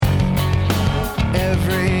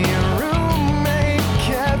every roommate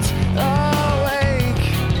kept awake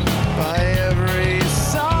by every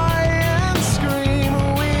sigh and scream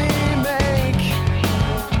we make.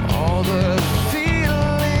 All the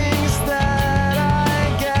feelings that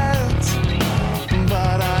I get,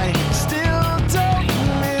 but I still don't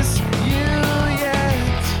miss you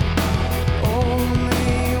yet.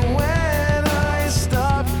 Only when I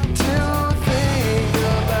stop to think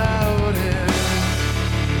about it.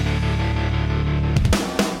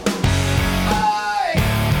 I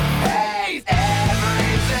hate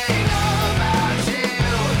everything about you.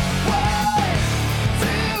 Why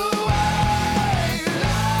do I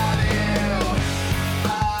love you?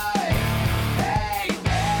 I hate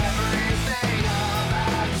everything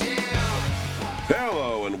about you.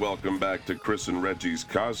 Hello and welcome back to Chris and Reggie's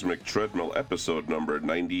Cosmic Treadmill, episode number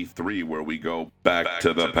 93, where we go back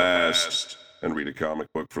to the past and read a comic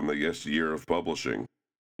book from the year of publishing.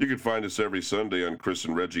 You can find us every Sunday on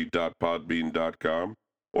chrisandreggie.podbean.com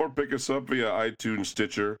or pick us up via iTunes,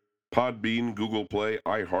 Stitcher, Podbean, Google Play,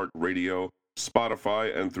 iHeartRadio,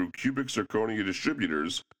 Spotify, and through Cubic Zirconia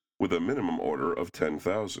distributors with a minimum order of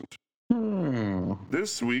 10,000.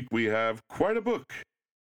 This week we have quite a book.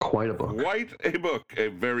 Quite a book. Quite a book. A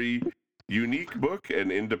very unique book, an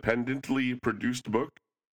independently produced book.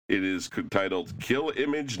 It is titled Kill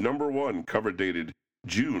Image Number 1, cover dated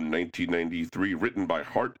June 1993, written by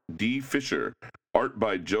Hart D. Fisher, art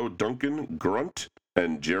by Joe Duncan, Grunt,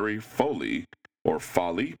 and Jerry Foley, or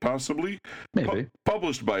Foley, possibly. Maybe.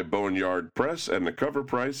 Published by Boneyard Press, and the cover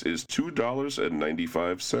price is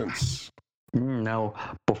 $2.95. Now,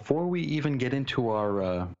 before we even get into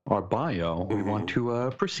our bio, we want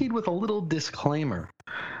to proceed with a little disclaimer.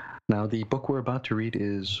 Now, the book we're about to read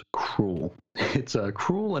is cruel. It's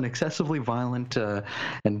cruel and excessively violent,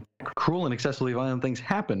 and cruel and excessively violent things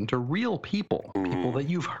happen to real people, people that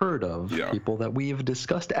you've heard of, people that we have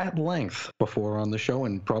discussed at length before on the show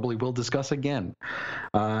and probably will discuss again.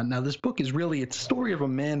 Now, this book is really, it's a story of a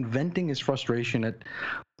man venting his frustration at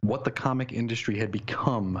what the comic industry had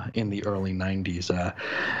become in the early 90s.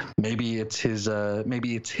 Maybe it's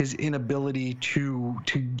his inability to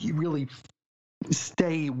really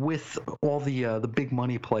stay with all the big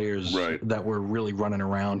money players that were really running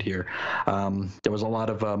around here. There was a lot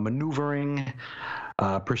of maneuvering,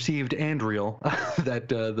 perceived and real, that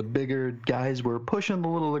the bigger guys were pushing the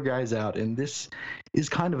littler guys out, and this is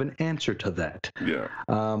kind of an answer to that.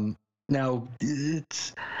 Now,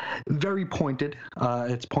 it's very pointed.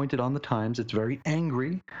 It's pointed on the times. It's very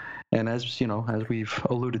angry. And as you know, as we've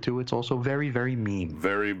alluded to, it's also very, very mean.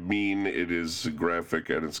 Very mean. It is graphic,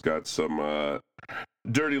 and it's got some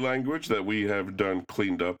dirty language that we have done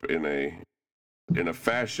cleaned up in a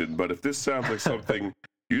fashion. But if this sounds like something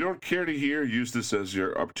you don't care to hear, use this as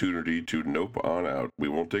your opportunity to nope on out. We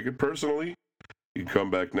won't take it personally. You can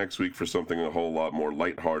come back next week for something a whole lot more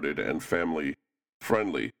lighthearted and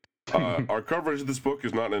family-friendly. Our coverage of this book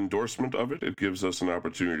is not an endorsement of it. It gives us an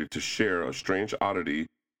opportunity to share a strange oddity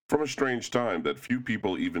from a strange time that few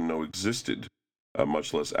people even know existed,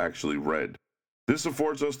 much less actually read. This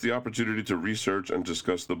affords us the opportunity to research and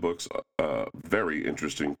discuss the book's very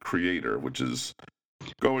interesting creator, which is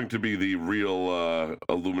going to be the real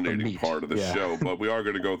illuminating part of the show. But we are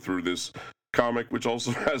going to go through this comic, which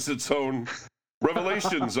also has its own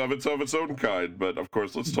revelations of its own kind. But of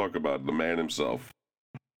course, let's talk about the man himself.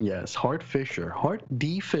 Yes, Hart Fisher. Hart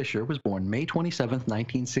D. Fisher was born May 27th,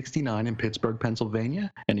 1969 in Pittsburgh,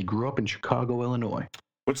 Pennsylvania, and he grew up in Chicago, Illinois.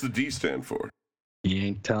 What's the D stand for? He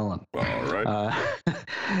ain't telling. All right.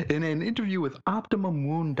 In an interview with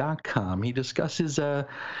OptimumWound.com, he discusses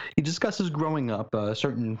growing up a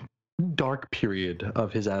certain dark period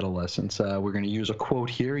of his adolescence. We're going to use a quote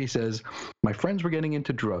here. He says, "My friends were getting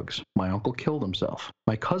into drugs. My uncle killed himself.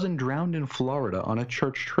 My cousin drowned in Florida on a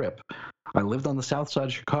church trip. I lived on the south side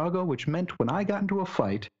of Chicago, which meant when I got into a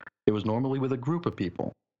fight, it was normally with a group of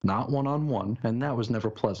people, not one-on-one, and that was never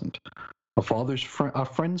pleasant. A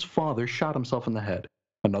friend's father shot himself in the head.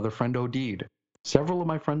 Another friend OD'd. Several of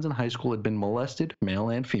my friends in high school had been molested,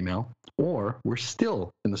 male and female, or were still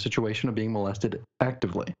in the situation of being molested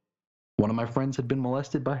actively. One of my friends had been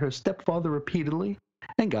molested by her stepfather repeatedly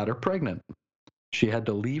and got her pregnant. She had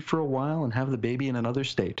to leave for a while and have the baby in another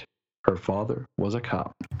state. Her father was a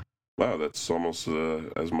cop." Wow, that's almost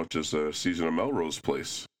as much as a season of Melrose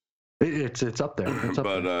Place. It's up there.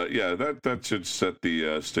 Yeah, that should set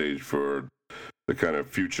the stage for the kind of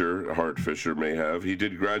future Hart Fisher may have. He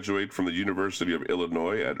did graduate from the University of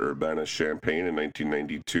Illinois at Urbana-Champaign in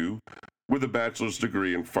 1992 with a bachelor's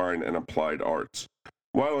degree in fine and applied arts.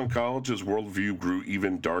 While in college, his worldview grew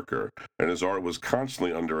even darker, and his art was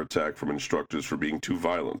constantly under attack from instructors for being too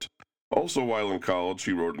violent. Also, while in college,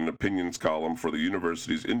 he wrote an opinions column for the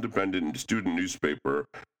university's independent student newspaper,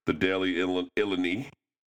 the Daily Illini,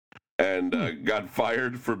 and got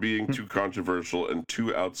fired for being too controversial and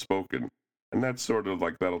too outspoken. And that's sort of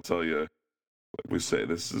like, that'll tell you, like we say,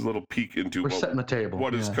 this is a little peek into We're setting the table.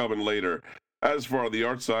 what is coming later. As for the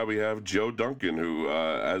art side, we have Joe Duncan, who,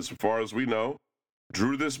 as far as we know,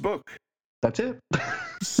 drew this book. That's it.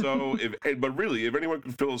 So, but really, if anyone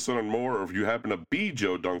can fill us in on more, or if you happen to be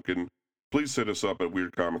Joe Duncan, please hit us up at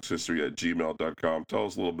weirdcomicshistory@gmail.com. Tell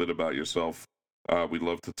us a little bit about yourself. We'd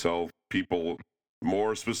love to tell people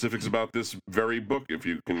more specifics about this very book if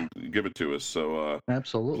you can give it to us. So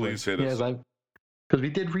Absolutely. please hit us. Because we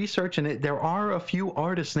did research, and there are a few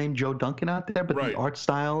artists named Joe Duncan out there, but the art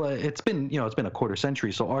style, it's been a quarter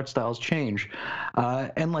century, so art styles change.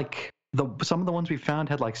 And like some of the ones we found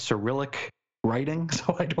had like Cyrillic writing,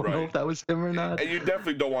 so I don't know if that was him or not. And you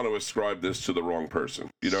definitely don't want to ascribe this to the wrong person.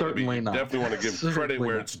 You know Certainly what I mean? not. You definitely want to give credit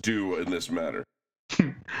where it's due in this matter.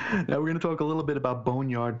 Now we're going to talk a little bit about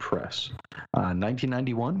Boneyard Press.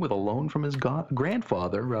 1991, with a loan from his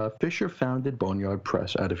grandfather, Fisher founded Boneyard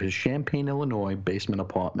Press out of his Champaign, Illinois basement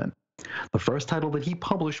apartment. The first title that he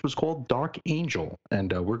published was called Dark Angel,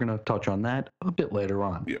 and we're going to touch on that a bit later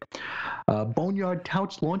on. Yeah. Boneyard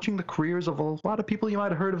touts launching the careers of a lot of people you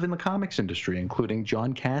might have heard of in the comics industry, including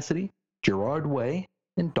John Cassidy, Gerard Way,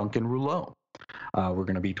 and Duncan Rouleau. We're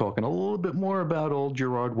going to be talking a little bit more about old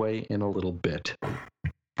Gerard Way in a little bit.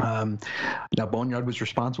 Now, Boneyard was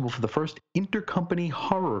responsible for the first intercompany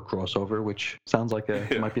horror crossover, which sounds like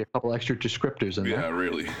there might be a couple extra descriptors in there. Yeah,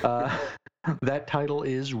 really. That title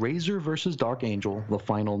is Razor vs. Dark Angel, The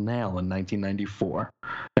Final Nail in 1994.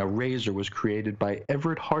 Now, Razor was created by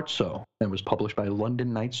Everett Hartsoe and was published by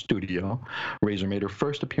London Night Studio. Razor made her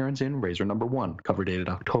first appearance in Razor #1, cover dated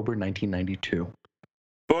October 1992.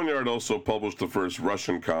 Boneyard also published the first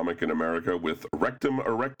Russian comic in America with Rectum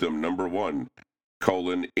Erectum #1,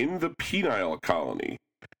 in the penile colony.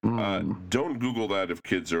 Don't Google that if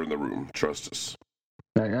kids are in the room. Trust us.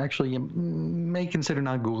 Actually, you may consider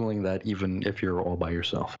not Googling that even if you're all by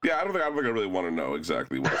yourself. Yeah, I don't think I really want to know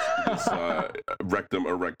exactly what this Rectum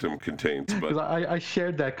Erectum contains. But I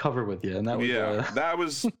shared that cover with you, and that was that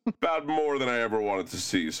was about more than I ever wanted to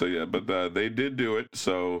see. So yeah, but they did do it.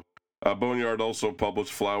 So Boneyard also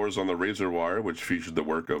published Flowers on the Razor Wire, which featured the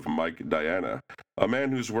work of Mike Diana, a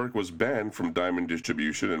man whose work was banned from Diamond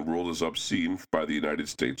distribution and ruled as obscene by the United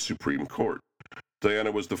States Supreme Court.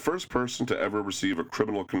 Diana was the first person to ever receive a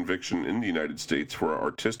criminal conviction in the United States for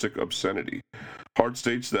artistic obscenity. Hart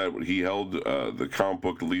states that he held the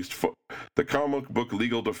comic book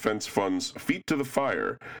legal defense fund's feet to the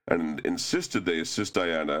fire and insisted they assist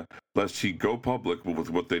Diana lest he go public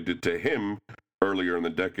with what they did to him earlier in the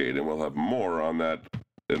decade, and we'll have more on that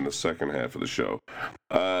in the second half of the show.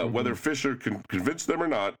 Whether Fisher convinced them or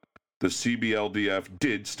not, the CBLDF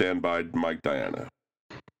did stand by Mike Diana.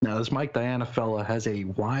 Now, this Mike Diana fella has a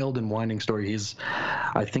wild and winding story.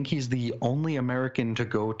 I think he's the only American to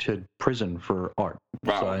go to prison for art.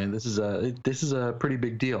 Wow. So, and this is a pretty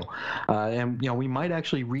big deal. And we might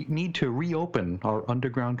actually need to reopen our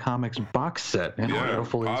Underground Comics box set in order to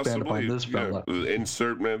fully expand upon this fella.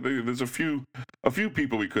 There's a few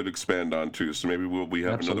people we could expand on too. So maybe we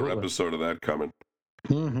have another episode of that coming.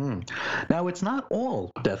 Now, it's not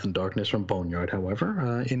all death and darkness from Boneyard, however.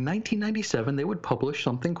 In 1997, they would publish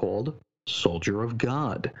something called Soldier of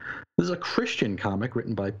God. This is a Christian comic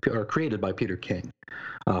created by Peter King.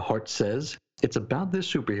 Hart says, it's about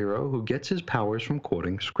this superhero who gets his powers from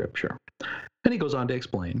quoting scripture. And he goes on to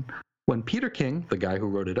explain, when Peter King, the guy who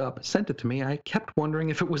wrote it up, sent it to me, I kept wondering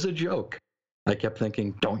if it was a joke. I kept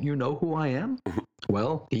thinking, don't you know who I am?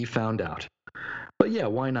 Well, he found out. But yeah,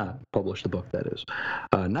 why not publish the book, that is.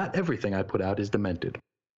 Not everything I put out is demented.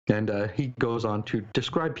 And he goes on to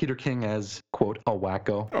describe Peter King as, quote, a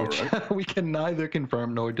wacko, which we can neither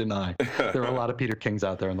confirm nor deny. There are a lot of Peter Kings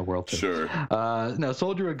out there in the world, too. Sure. Now,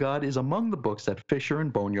 Soldier of God is among the books that Fisher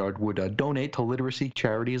and Boneyard would donate to literacy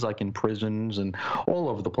charities, like in prisons and all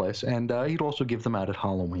over the place. And he'd also give them out at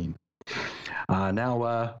Halloween.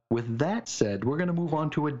 Now, with that said, we're going to move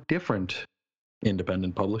on to a different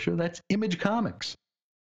independent publisher. That's Image Comics.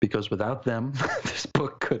 Because without them, this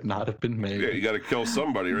book could not have been made. Yeah, you got to kill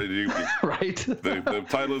somebody, right? Right. The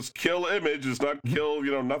title is Kill Image. It's not kill,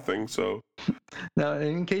 nothing. So now,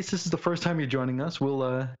 in case this is the first time you're joining us,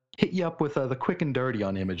 we'll hit you up with the quick and dirty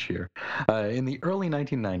on Image here. In the early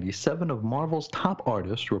 1990s, 7 of Marvel's top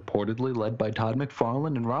artists, reportedly led by Todd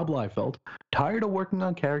McFarlane and Rob Liefeld, tired of working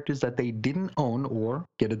on characters that they didn't own or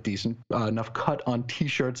get a decent enough cut on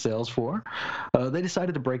T-shirt sales for, they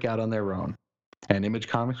decided to break out on their own. And Image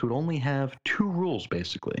Comics would only have two rules,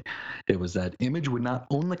 basically. It was that Image would not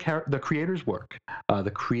own the creator's work.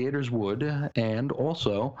 The creators would, and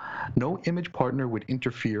also, no Image partner would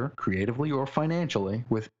interfere, creatively or financially,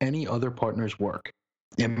 with any other partner's work.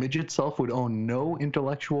 Image itself would own no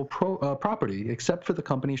intellectual property except for the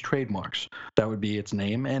company's trademarks. That would be its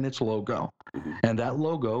name and its logo. And that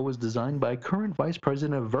logo was designed by current vice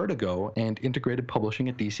president of Vertigo and integrated publishing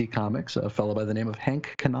at DC Comics, a fellow by the name of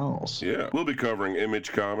Hank Canals. Yeah, we'll be covering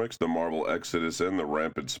Image Comics, the Marvel Exodus, and the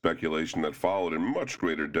rampant speculation that followed in much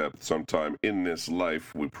greater depth sometime in this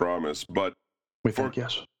life, we promise. But We think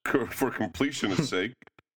yes. for completion's sake,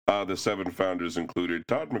 the 7 founders included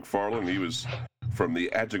Todd McFarlane. He was from the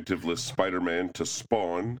adjectiveless Spider-Man to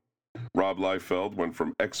Spawn. Rob Liefeld went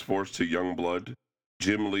from X-Force to Youngblood.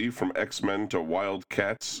 Jim Lee from X-Men to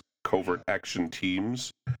Wildcats, Covert Action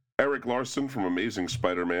Teams. Eric Larson from Amazing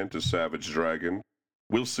Spider-Man to Savage Dragon.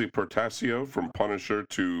 Wilcie Portacio from Punisher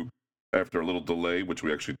to, after a little delay, which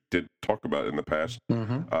we actually did talk about in the past,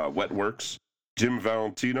 Wetworks. Jim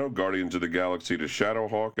Valentino, Guardians of the Galaxy to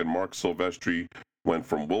Shadowhawk, and Mark Silvestri went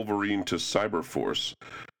from Wolverine to Cyberforce.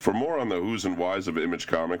 For more on the who's and whys of Image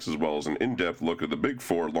Comics, as well as an in-depth look at the Big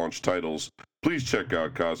Four launch titles, please check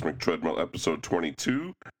out Cosmic Treadmill Episode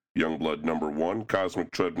 22, Youngblood #1,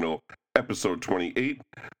 Cosmic Treadmill Episode 28,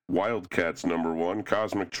 Wildcats #1,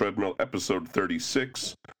 Cosmic Treadmill Episode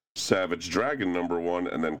 36, Savage Dragon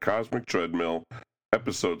 #1, and then Cosmic Treadmill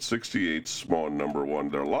Episode 68, Spawn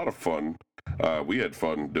 #1. They're a lot of fun. We had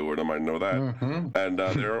fun doing them, I know that. And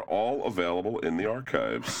they're all available in the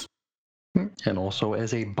archives. And also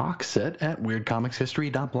as a box set at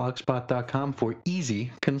weirdcomicshistory.blogspot.com for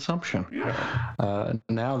easy consumption. Yeah.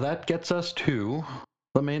 Now that gets us to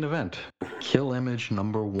the main event, Kill Image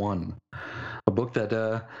 #1, a book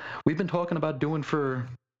that we've been talking about doing for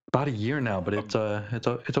about a year now, but it's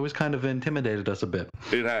always kind of intimidated us a bit.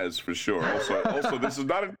 It has, for sure. Also, this is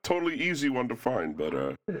not a totally easy one to find,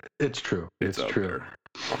 but it's true. It's true. There.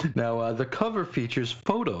 Now, the cover features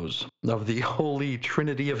photos of the holy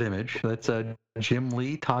trinity of Image. That's Jim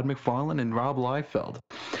Lee, Todd McFarlane, and Rob Liefeld.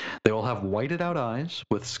 They all have whited out eyes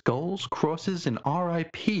with skulls, crosses, and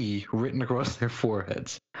RIP written across their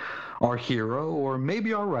foreheads. Our hero, or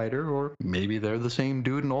maybe our writer, or maybe they're the same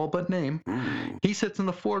dude in all but name, he sits in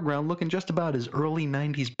the foreground looking just about as early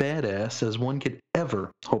 90s badass as one could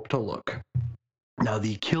ever hope to look. Now,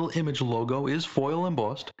 the Kill Image logo is foil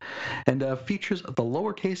embossed and features the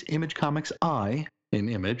lowercase Image Comics I in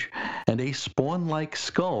Image and a Spawn-like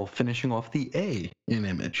skull finishing off the A in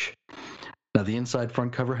Image. Now, the inside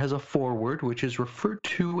front cover has a foreword, which is referred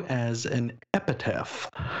to as an epitaph.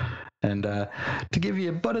 And to give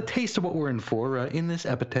you but a taste of what we're in for, in this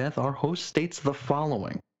epitaph, our host states the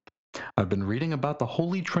following. I've been reading about the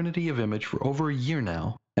Holy Trinity of Image for over a year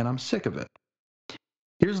now, and I'm sick of it.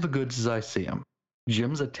 Here's the goods as I see them.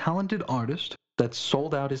 Jim's a talented artist that's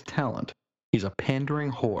sold out his talent. He's a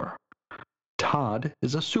pandering whore. Todd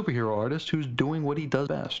is a superhero artist who's doing what he does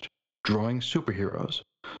best, drawing superheroes.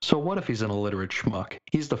 So what if he's an illiterate schmuck?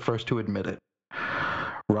 He's the first to admit it.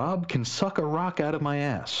 Rob can suck a rock out of my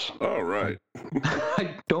ass. All right.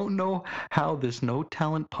 I don't know how this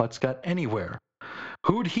no-talent putz got anywhere.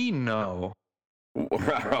 Who'd he know?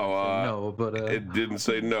 Wow. No, but it didn't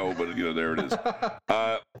say no, but there it is.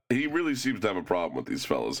 He really seems to have a problem with these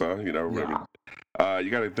fellas, huh? Yeah. I mean,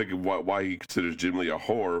 you got to think of why he considers Jim Lee a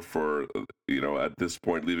whore for, at this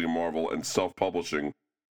point leaving Marvel and self-publishing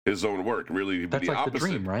his own work. Really, that's the like opposite. the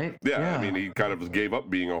dream, right? Yeah, I mean, he kind of gave up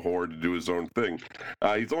being a whore to do his own thing.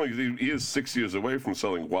 He is 6 years away from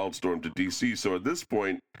selling Wildstorm to DC, so at this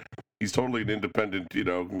point, he's totally an independent, He's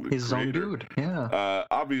his own dude, yeah.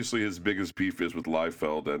 Obviously, his biggest beef is with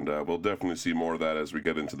Liefeld, and we'll definitely see more of that as we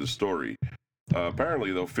get into the story.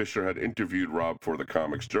 Apparently, though, Fisher had interviewed Rob for the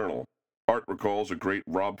Comics Journal. Art recalls a great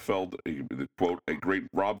Rob Liefeld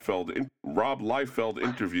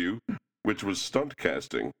interview, which was stunt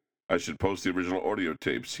casting. I should post the original audio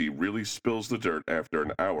tapes. He really spills the dirt after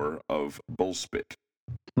an hour of bullspit.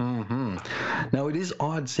 Now, it is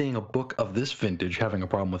odd seeing a book of this vintage having a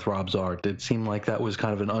problem with Rob's art. It seemed like that was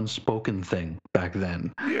kind of an unspoken thing back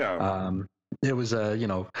then. Yeah. It was,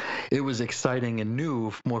 it was exciting and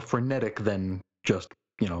new, more frenetic than just,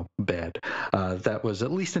 bad. That was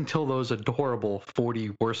at least until those adorable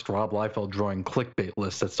 40 worst Rob Liefeld drawing clickbait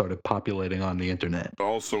lists that started populating on the internet.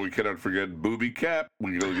 Also, we cannot forget Booby Cap.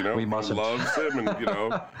 We mustn't. Loves him, and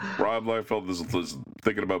Rob Liefeld is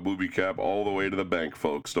thinking about Booby Cap all the way to the bank,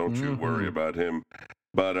 folks. Don't you worry about him.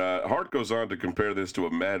 But Hart goes on to compare this to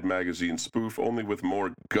a Mad Magazine spoof, only with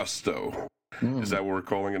more gusto. Is that what we're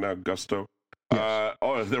calling it now, gusto?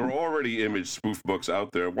 There were already Image spoof books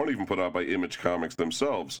out there, one even put out by Image Comics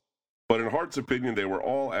themselves. But in Hart's opinion, they were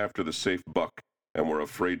all after the safe buck and were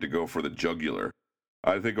afraid to go for the jugular.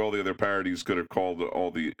 I think all the other parodies could have called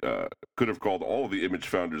all the Image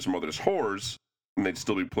founders' mothers whores, and they'd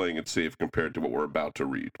still be playing it safe compared to what we're about to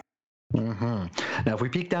read. Now, if we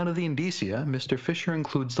peek down to the indicia, Mr. Fisher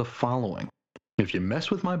includes the following. If you mess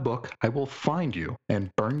with my book, I will find you and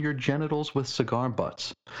burn your genitals with cigar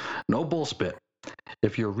butts. No bullspit.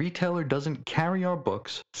 If your retailer doesn't carry our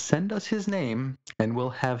books, send us his name and we'll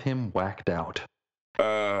have him whacked out.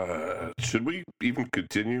 Should we even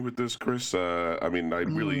continue with this, Chris? I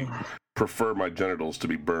really prefer my genitals to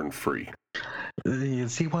be burned free. You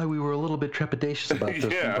see why we were a little bit trepidatious about this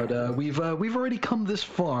one, but we've already come this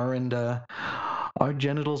far, and our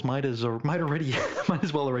genitals might as well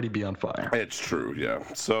already be on fire. It's true, yeah.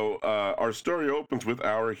 So our story opens with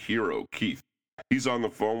our hero, Keith. He's on the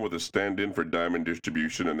phone with a stand-in for Diamond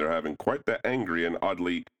Distribution, and they're having quite the angry and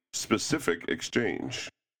oddly specific exchange.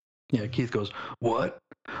 Yeah, Keith goes, "What?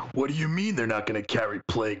 What do you mean they're not going to carry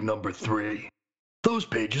Plague number 3? Those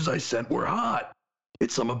pages I sent were hot.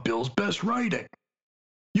 It's some of Bill's best writing.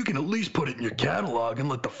 You can at least put it in your catalog and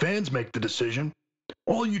let the fans make the decision.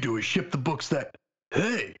 All you do is ship the books that,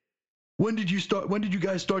 hey, when did you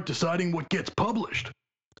guys start deciding what gets published?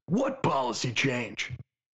 What policy change?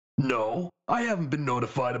 No, I haven't been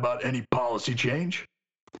notified about any policy change.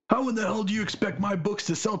 How in the hell do you expect my books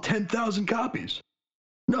to sell 10,000 copies?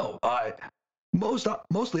 No,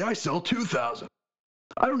 mostly I sell 2,000.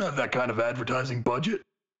 I don't have that kind of advertising budget.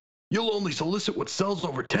 You'll only solicit what sells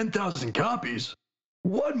over 10,000 copies.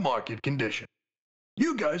 What market condition?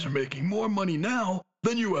 You guys are making more money now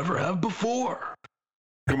than you ever have before."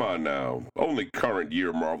 Come on now. Only current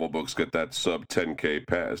year Marvel books get that sub 10K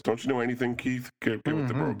pass. Don't you know anything, Keith? Get with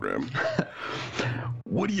the program.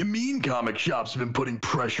 What do you mean comic shops have been putting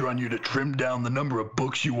pressure on you to trim down the number of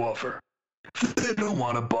books you offer? If they don't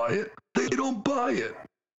want to buy it, they don't buy it.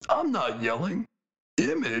 I'm not yelling.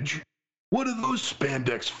 Image? What do those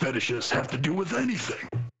spandex fetishists have to do with anything?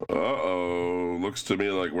 Uh-oh. Looks to me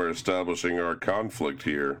like we're establishing our conflict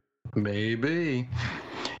here. Maybe.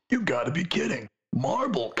 You gotta be kidding.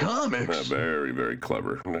 Marvel Comics? Very, very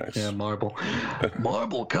clever. Nice. Yeah, Marvel.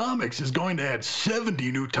 Marvel Comics is going to add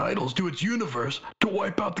 70 new titles to its universe to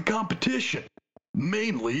wipe out the competition.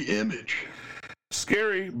 Mainly Image.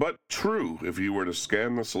 Scary, but true. If you were to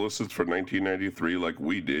scan the solicits for 1993 like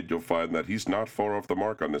we did, you'll find that he's not far off the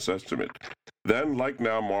mark on this estimate. Then, like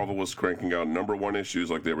now, Marvel was cranking out #1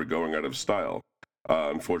 issues like they were going out of style.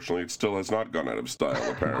 Unfortunately, it still has not gone out of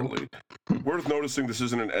style, apparently. Worth noticing, this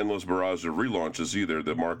isn't an endless barrage of relaunches either.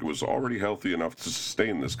 The market was already healthy enough to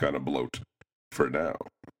sustain this kind of bloat for now.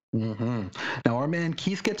 Now, our man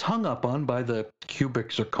Keith gets hung up on by the Cubic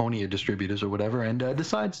Zirconia distributors or whatever, and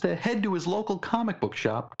decides to head to his local comic book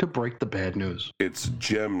shop to break the bad news. It's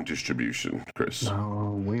Gem Distribution, Chris.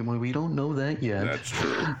 No, we don't know that yet. That's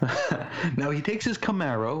true. Now, he takes his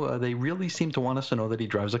Camaro. They really seem to want us to know that he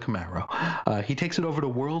drives a Camaro. He takes it over to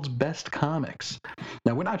World's Best Comics.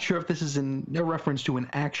 Now, we're not sure if this is in a reference to an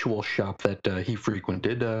actual shop that he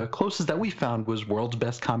frequented. Closest that we found was World's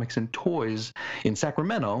Best Comics and Toys in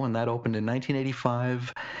Sacramento, and that opened in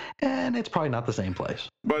 1985, and it's probably not the same place.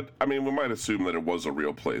 But, I mean, we might assume that it was a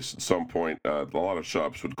real place at some point. A lot of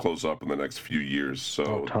shops would close up in the next few years,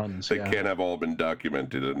 so tons, they can't have all been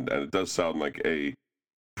documented, and it does sound like a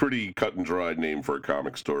pretty cut and dried name for a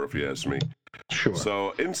comic store, if you ask me. Sure.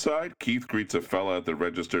 So, inside, Keith greets a fella at the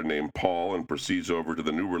register named Paul and proceeds over to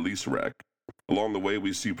the new release rack. Along the way,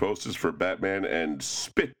 we see posters for Batman and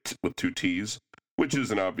Spit with 2 T's, which is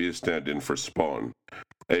an obvious stand-in for Spawn.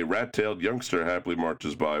 A rat-tailed youngster happily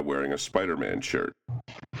marches by wearing a Spider-Man shirt.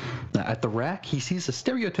 Now, at the rack, he sees a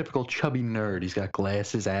stereotypical chubby nerd. He's got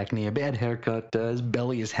glasses, acne, a bad haircut, his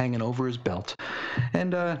belly is hanging over his belt.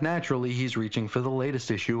 And naturally, he's reaching for the latest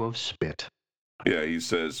issue of Spit. Yeah, he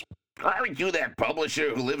says, "Aren't you that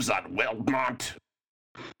publisher who lives on Wildmont?"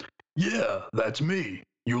 Yeah, that's me.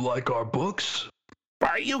 You like our books?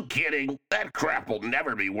 Are you kidding? That crap will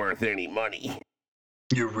never be worth any money.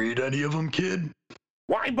 You read any of them, kid?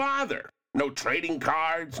 Why bother? No trading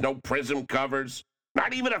cards, no prism covers,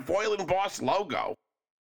 not even a foil embossed logo.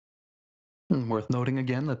 Worth noting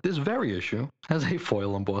again that this very issue has a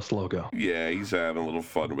foil embossed logo. Yeah, he's having a little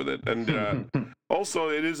fun with it. And also,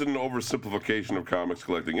 it is an oversimplification of comics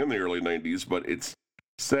collecting in the early 90s, but it's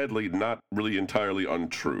sadly not really entirely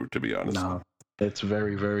untrue, to be honest. No, it's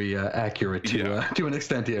very, very accurate to an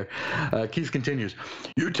extent here. Keith continues.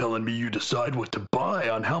 You're telling me you decide what to buy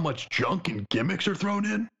on how much junk and gimmicks are thrown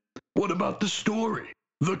in? What about the story?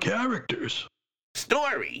 The characters?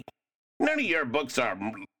 Story? None of your books are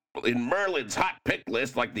in Merlin's hot pick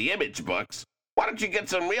list like the Image books. Why don't you get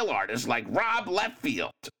some real artists like Rob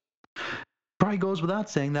Leftfield? Probably goes without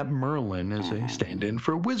saying that Merlin is a stand-in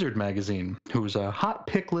for Wizard magazine, whose hot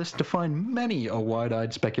pick list defined many a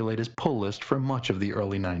wide-eyed speculator's pull list for much of the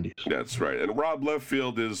early 90s. That's right. And Rob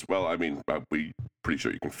Leftfield is, well, I mean, we pretty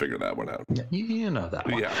sure you can figure that one out. Yeah, you know that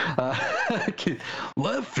one. Yeah.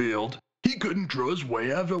 Left field? He couldn't draw his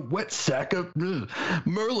way out of a wet sack of...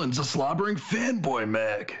 Merlin's a slobbering fanboy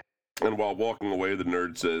mag. And while walking away, the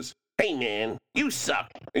nerd says, "Hey, man, you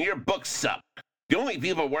suck, and your books suck. The only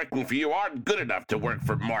people working for you aren't good enough to work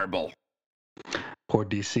for Marble." Poor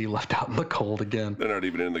DC left out in the cold again. They're not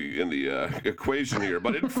even in the equation here.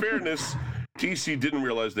 But in fairness, DC didn't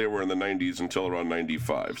realize they were in the 90s until around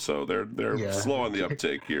 95. So they're slow on the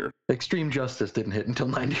uptake here. Extreme Justice didn't hit until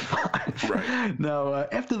 95. Right. Now,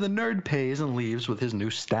 after the nerd pays and leaves with his new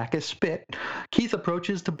stack of spit, Keith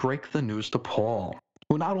approaches to break the news to Paul,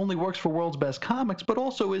 who not only works for World's Best Comics, but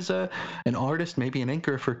also is an artist, maybe an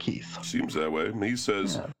inker for Keith. Seems that way. And he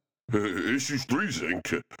says, "Issue 3's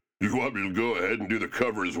inked. You want me to go ahead and do the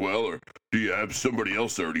cover as well, or do you have somebody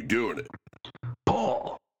else already doing it?"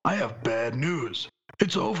 Paul, I have bad news.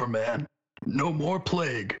 It's over, man. No more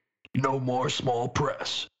plague. No more small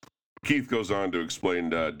press. Keith goes on to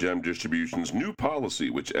explain Gem Distribution's new policy,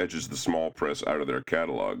 which edges the small press out of their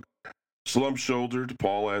catalog. Slump-shouldered,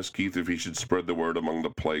 Paul asks Keith if he should spread the word among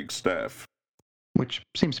the Plague staff. Which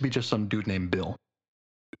seems to be just some dude named Bill.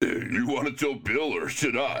 You want to tell Bill, or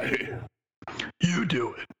should I? You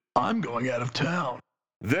do it. I'm going out of town.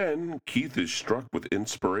 Then Keith is struck with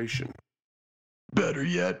inspiration. Better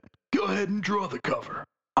yet, go ahead and draw the cover.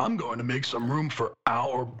 I'm going to make some room for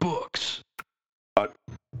our books.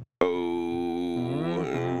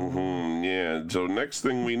 Yeah, so next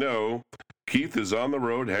thing we know, Keith is on the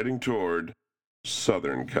road heading toward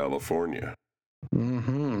Southern California.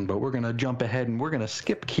 But we're going to jump ahead and we're going to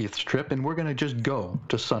skip Keith's trip and we're going to just go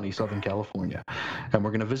to sunny Southern California. And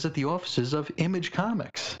we're going to visit the offices of Image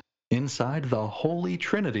Comics. Inside, the Holy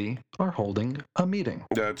Trinity are holding a meeting.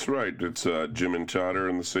 That's right. It's Jim and Todd are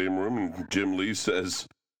in the same room, and Jim Lee says,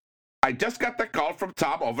 "I just got the call from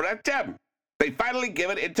Tom over at Gem. They finally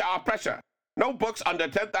given into our pressure. No books under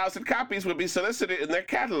 10,000 copies will be solicited in their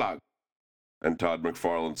catalog." And Todd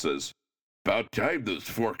McFarlane says, "About time those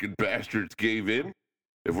forking bastards gave in.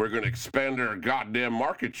 If we're going to expand our goddamn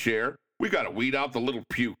market share, we got to weed out the little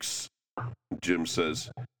pukes." Jim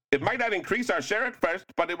says, "It might not increase our share at first,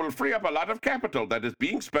 but it will free up a lot of capital that is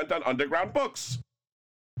being spent on underground books.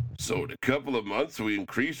 So in a couple of months, we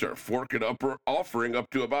increase our forking upper offering up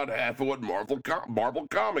to about half of what Marvel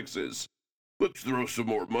Comics is. Let's throw some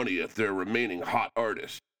more money at their remaining hot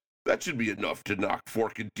artists. That should be enough to knock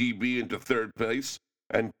Forkin' DB into third place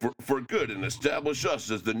and for good and establish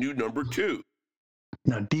us as the new number 2.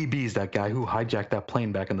 Now, DB's that guy who hijacked that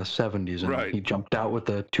plane back in the 70s, and Right. he jumped out with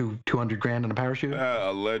the $200,000 in a parachute.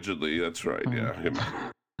 Allegedly, that's right, yeah. Him.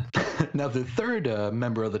 Now, the third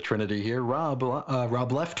member of the Trinity here, Rob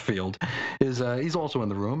Leftfield, is he's also in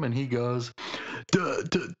the room, and he goes,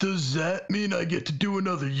 Does that mean I get to do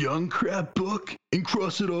another Young Crap book and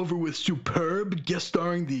cross it over with Superb, guest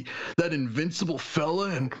starring that invincible fella,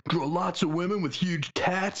 and draw lots of women with huge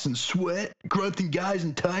tats and sweat, grunting guys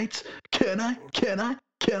in tights? Can I,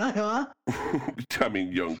 huh? I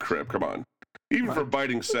mean, Young Crap, come on. Even for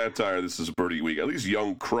biting satire, this is pretty weak. At least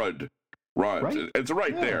Young Crud rhymes. Right? It's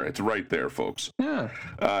right there. It's right there, folks. Yeah.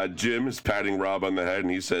 Jim is patting Rob on the head,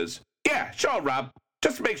 and he says, "Yeah, sure, Rob.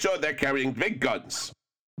 Just make sure they're carrying big guns."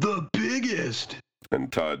 The biggest. And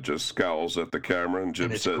Todd just scowls at the camera, and Jim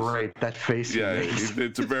And it's says, great. That face he "Yeah, makes.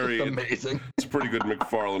 it's a very, It's amazing. it's a pretty good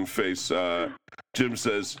McFarlane face." Jim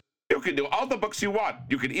says, "You can do all the books you want.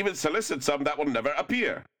 You can even solicit some that will never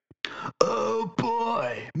appear." Oh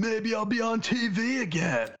boy, maybe I'll be on TV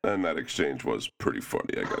again. And that exchange was pretty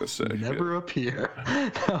funny, I gotta say. Never appear.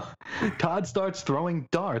 Now, Todd starts throwing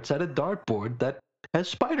darts at a dartboard that has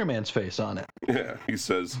Spider-Man's face on it. Yeah, he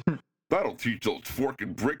says, "That'll teach those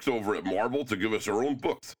forking bricks over at Marvel to give us our own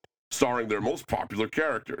books, starring their most popular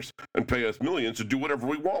characters, and pay us millions to do whatever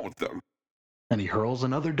we want with them. And he hurls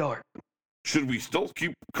another dart. Should we still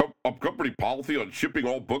keep up company policy on shipping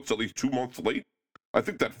all books at least 2 months late? I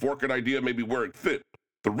think that forking idea may be wearing thin.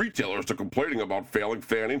 The retailers are complaining about failing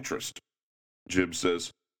fan interest." Jim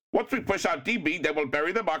says, "Once we push out DB, they will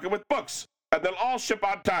bury the market with books, and they'll all ship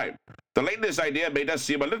on time. The latest idea made us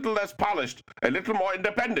seem a little less polished, a little more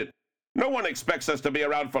independent. No one expects us to be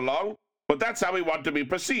around for long, but that's how we want to be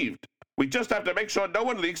perceived. We just have to make sure no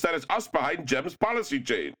one leaks that it's us behind Gem's policy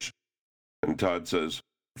change." And Todd says,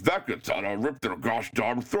 "If that gets out, I'll rip their gosh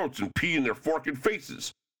darn throats and pee in their forking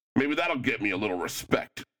faces. Maybe that'll get me a little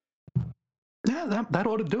respect. Yeah, that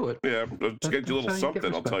ought to do it. Yeah, let's get you a little that's how you get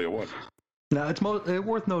something, I'll tell you what. Now, it's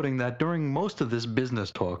worth noting that during most of this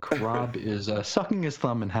business talk, Rob is sucking his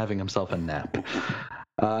thumb and having himself a nap.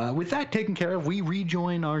 With that taken care of, we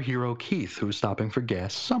rejoin our hero Keith, who's stopping for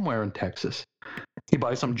gas somewhere in Texas. He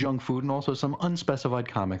buys some junk food and also some unspecified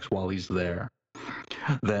comics while he's there.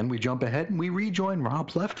 Then we jump ahead and we rejoin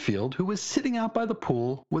Rob Leftfield, who is sitting out by the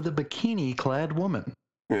pool with a bikini-clad woman.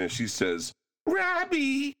 Yeah, she says,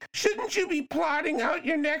 Robbie, shouldn't you be plotting out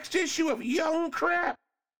your next issue of Young Crap?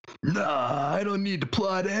 Nah, I don't need to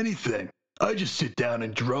plot anything. I just sit down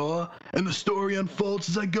and draw, and the story unfolds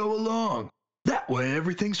as I go along. That way,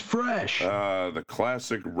 everything's fresh. The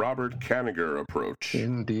classic Robert Kanigher approach.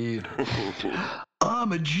 Indeed.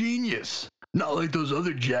 I'm a genius. Not like those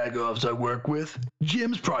other jagoffs I work with.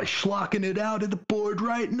 Jim's probably schlocking it out at the board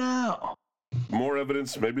right now. More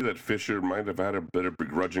evidence maybe that Fisher might have had a bit of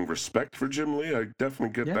begrudging respect for Jim Lee. I definitely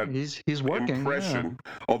get Yeah, that he's working. impression.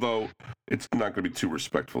 Although it's not going to be too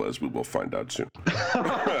respectful, as we will find out soon.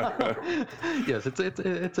 Yeah. Yes,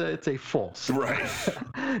 it's a false. Right.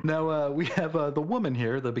 Now we have the woman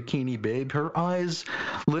here, the bikini babe. Her eyes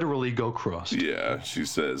literally go crossed. Yeah, she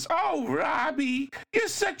says, Oh, Robbie, you're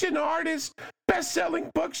such an artist. Best-selling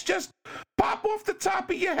books just pop off the top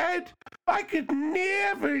of your head. I could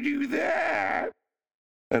never do that.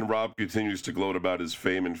 And Rob continues to gloat about his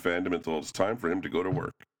fame and fandom until it's time for him to go to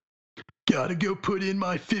work. Gotta go put in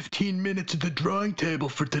my 15 minutes at the drawing table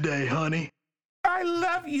for today, honey. I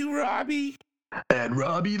love you, Robbie. And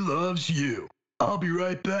Robbie loves you. I'll be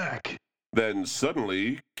right back. Then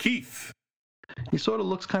suddenly, Keith. He sort of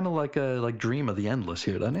looks kind of like Dream of the Endless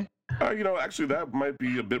here, doesn't he? Actually, that might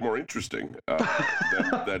be a bit more interesting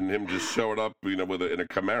than him just showing up, in a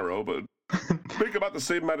Camaro, but make about the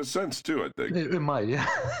same amount of sense, too, I think. It might, yeah.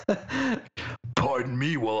 Pardon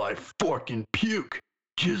me while I fork and puke.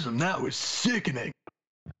 Jism, that was sickening.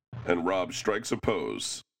 And Rob strikes a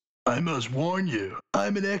pose. I must warn you,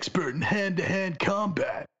 I'm an expert in hand-to-hand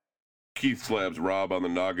combat. Keith slams Rob on the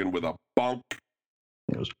noggin with a bonk.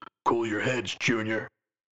 He goes, Cool your heads, Junior.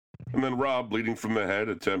 And then Rob, bleeding from the head,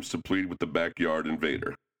 attempts to plead with the backyard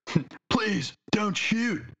invader. Please, don't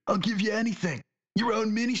shoot. I'll give you anything. Your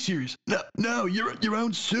own miniseries. No, your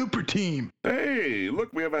own super team. Hey, look,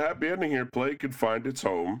 we have a happy ending here. Play could find its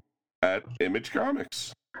home at Image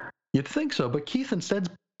Comics. You'd think so, but Keith instead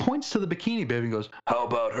points to the bikini babe and goes, How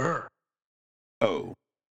about her? Oh.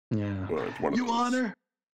 yeah. Well, it's one of You those. want her?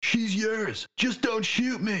 She's yours. Just don't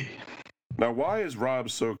shoot me. Now, why is Rob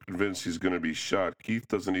so convinced he's going to be shot? Keith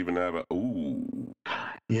doesn't even have a... Ooh.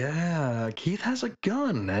 Yeah, Keith has a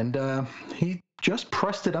gun, and he just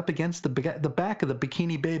pressed it up against the back of the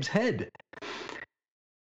bikini babe's head.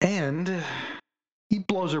 And he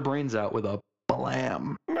blows her brains out with a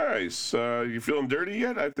blam. Nice. You feeling dirty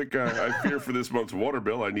yet? I think I fear for this month's water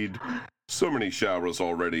bill. I need so many showers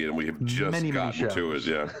already, and we have just Many gotten to it. showers.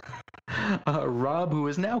 Yeah. Rob, who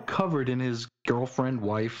is now covered in his girlfriend,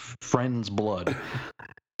 wife, friend's blood.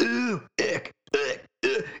 Ew, ick, ick,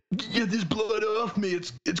 ick. Get this blood off me.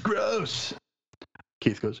 It's gross.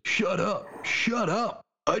 Keith goes, Shut up. Shut up.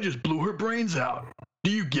 I just blew her brains out.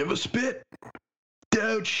 Do you give a spit?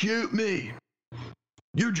 Don't shoot me.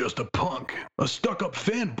 You're just a punk, a stuck-up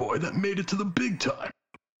fanboy that made it to the big time.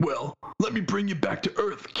 Well, let me bring you back to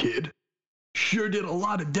Earth, kid. Sure did a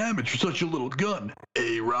lot of damage for such a little gun,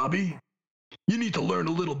 eh, Robbie? You need to learn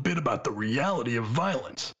a little bit about the reality of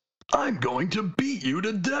violence. I'm going to beat you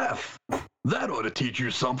to death. That ought to teach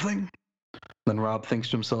you something. Then Rob thinks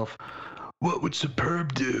to himself, What would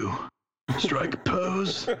Superb do? Strike a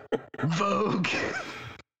pose? Vogue?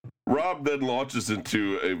 Rob then launches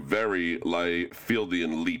into a very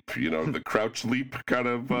Fieldian leap, the crouch leap kind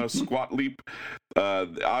of squat leap.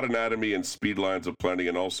 Odd Anatomy and Speed Lines of Plenty,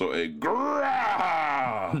 and also a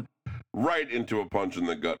grah right into a punch in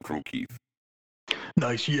the gut from Keith.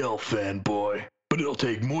 Nice yell, fanboy. But it'll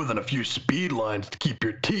take more than a few speed lines to keep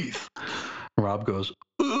your teeth. Rob goes,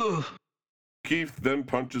 Ugh. Keith then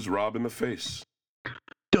punches Rob in the face.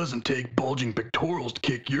 Doesn't take bulging pectorals to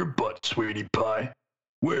kick your butt, sweetie pie.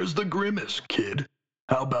 Where's the grimace, kid?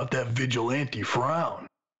 How about that vigilante frown?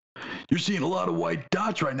 You're seeing a lot of white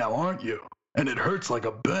dots right now, aren't you? And it hurts like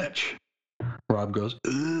a bench. Rob goes,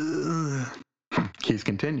 Ugh. Keith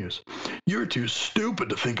continues, You're too stupid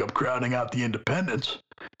to think I'm crowding out the independents.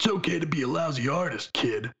 It's okay to be a lousy artist,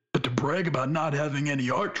 kid, but to brag about not having any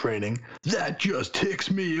art training, that just ticks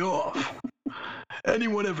me off.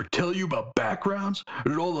 Anyone ever tell you about backgrounds? Or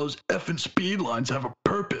did all those effing speed lines have a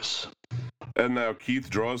purpose? And now Keith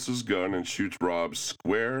draws his gun and shoots Rob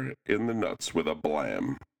square in the nuts with a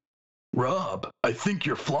blam. Rob, I think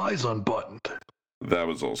your fly's unbuttoned. That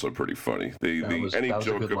was also pretty funny. That was a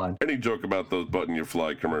good line. Any joke about those button your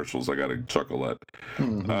fly commercials, I gotta chuckle at.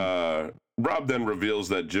 Rob then reveals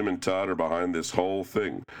that Jim and Todd are behind this whole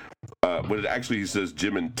thing. He says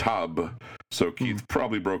Jim and Tob, so Keith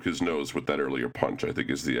probably broke his nose with that earlier punch, I think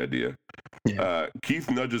is the idea. Yeah. Keith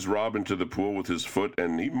nudges Rob into the pool with his foot,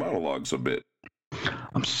 and he monologues a bit.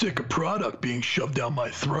 I'm sick of product being shoved down my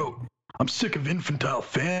throat. I'm sick of infantile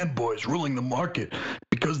fanboys ruling the market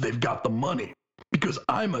because they've got the money. Because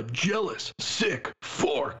I'm a jealous, sick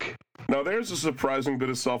fork. Now, there's a surprising bit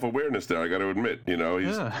of self-awareness there, I got to admit. You know,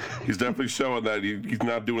 he's definitely showing that he's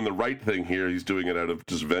not doing the right thing here. He's doing it out of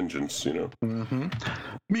just vengeance, you know. Mm-hmm.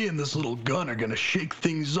 Me and this little gun are going to shake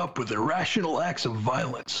things up with irrational acts of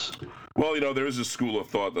violence. Well, you know, there is a school of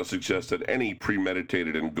thought that suggests that any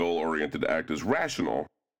premeditated and goal-oriented act is rational,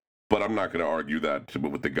 but I'm not going to argue that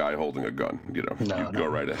with the guy holding a gun. You know, go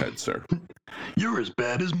right ahead, sir. You're as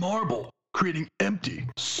bad as Marble, creating empty,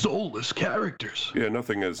 soulless characters. Yeah,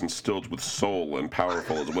 nothing as instilled with soul and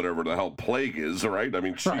powerful as whatever the hell plague is, right? I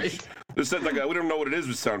mean, Right. This sounds like we don't know what it is,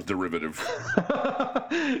 but it sounds derivative.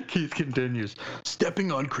 Keith continues.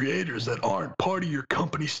 Stepping on creators that aren't part of your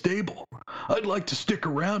company stable. I'd like to stick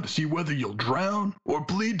around to see whether you'll drown or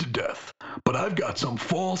bleed to death, but I've got some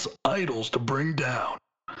false idols to bring down.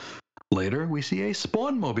 Later, we see a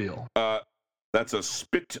Spawnmobile. That's a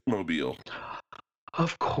Spitmobile.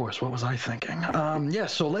 Of course, what was I thinking?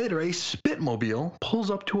 So later, a Spitmobile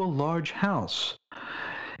pulls up to a large house.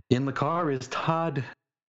 In the car is Todd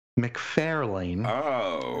McFarlane.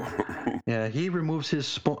 Oh. Yeah, he removes his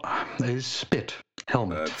spit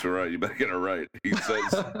helmet. That's right. You better get it right.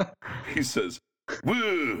 He says,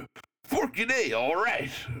 woo, forky day, all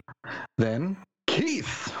right. Then,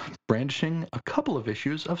 Keith, brandishing a couple of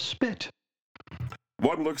issues of spit.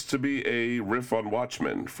 One looks to be a riff on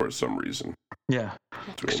Watchmen for some reason. Yeah.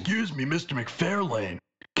 Excuse me, Mr. McFarlane.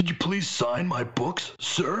 Could you please sign my books,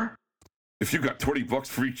 sir? If you got $20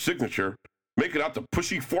 for each signature, make it out to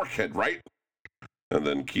Pushy Forkhead, right? And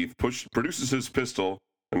then Keith produces his pistol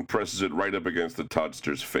and presses it right up against the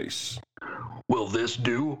Toddster's face. Will this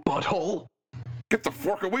do, butthole? Get the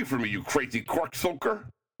fork away from me, you crazy cork-soaker!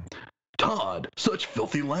 Todd, such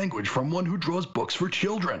filthy language from one who draws books for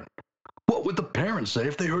children. What would the parents say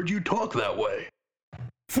if they heard you talk that way?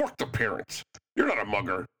 Fork the parents! You're not a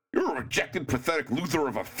mugger. You're a rejected, pathetic loser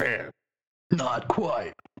of a fan. Not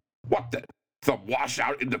quite. What then? The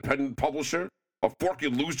washout independent publisher? A forky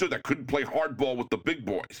loser that couldn't play hardball with the big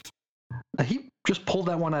boys? He just pulled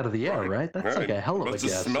that one out of the air, right? That's like a hell of a Must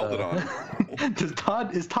have guess. smelled it on him.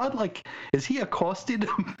 Is he accosted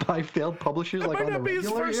by failed publishers It like might on the not be his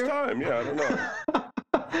regular first here? time. Yeah, I don't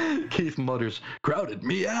know. Keith mutters, Crowded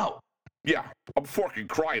me out. Yeah, I'm forking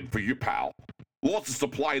crying for you, pal. Lots of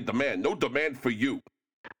supply and demand. No demand for you.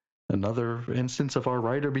 another instance of our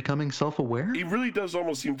writer becoming self-aware? He really does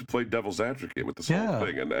almost seem to play devil's advocate with this whole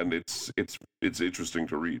thing, and it's interesting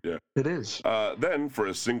to read. Yeah, it is. Then, for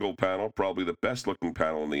a single panel, probably the best-looking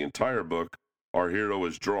panel in the entire book, our hero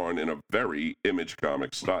is drawn in a very Image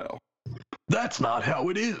comic style. That's not how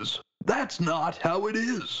it is. That's not how it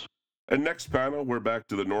is. And next panel, we're back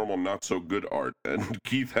to the normal not-so-good art, and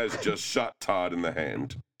Keith has just shot Todd in the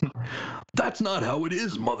hand. That's not how it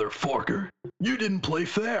is, mother forker. You didn't play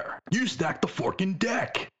fair. You stacked the forking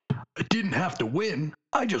deck. I didn't have to win.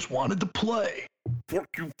 I just wanted to play. Fork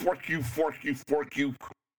you, fork you, fork you, fork you.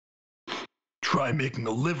 Try making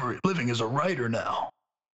a living as a writer now.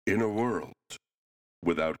 In a world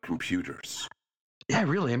without computers. Yeah,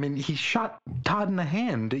 really. I mean, he shot Todd in the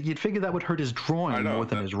hand. You'd figure that would hurt his drawing more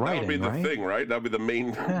than his writing, that would be right? the thing, right? That would be the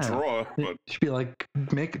main draw. But It should be like,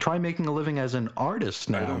 try making a living as an artist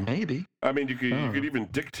now, maybe. I mean, you could even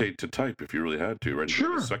dictate to type if you really had to, right? You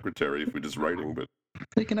could have a secretary if we're just writing, but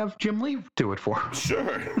They can have Jim Lee do it for him.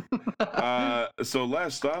 sure. So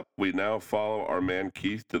last stop, we now follow our man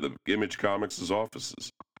Keith to the Image Comics' offices.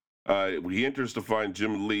 He enters to find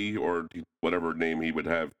Jim Lee, or whatever name he would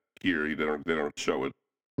have here. They don't show it.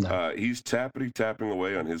 No. He's tapping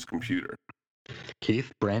away on his computer.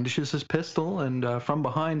 Keith brandishes his pistol and from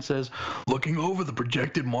behind says, Looking over the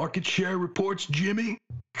projected market share reports, Jimmy?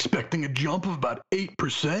 Expecting a jump of about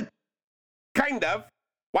 8%? Kind of.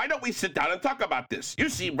 Why don't we sit down and talk about this? You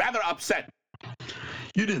seem rather upset.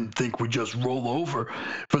 You didn't think we'd just roll over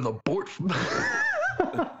for the board...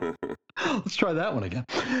 let's try that one again.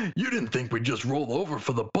 You didn't think we'd just roll over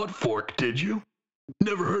for the butt fork, did you?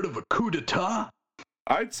 Never heard of a coup d'etat?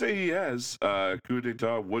 I'd say he has. Coup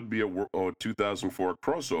d'etat would be a 2004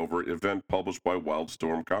 crossover event published by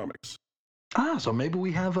Wildstorm Comics. So maybe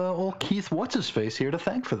we have old Keith What's-His-Face here to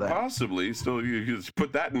thank for that. Possibly. Still, you just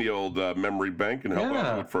put that in the old memory bank and help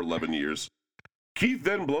out with it for 11 years. Keith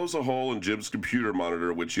then blows a hole in Jim's computer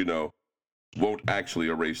monitor, which, won't actually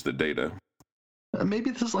erase the data.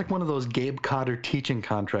 Maybe this is like one of those Gabe Cotter teaching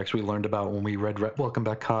contracts we learned about when we read Welcome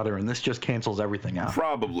Back, Kotter, and this just cancels everything out.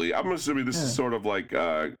 Probably. I'm assuming this is sort of like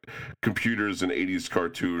computers in 80s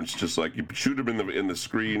cartoons, just like you shoot them in the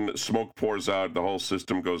screen, smoke pours out, the whole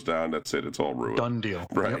system goes down, that's it, it's all ruined. Done deal.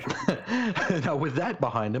 Right. Yep. Now, with that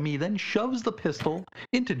behind him, he then shoves the pistol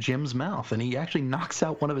into Jim's mouth, and he actually knocks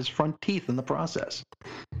out one of his front teeth in the process.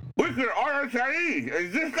 Wicked RSIE! I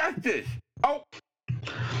just got this! Oh!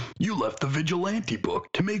 You left the Vigilante book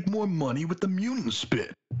to make more money with the mutant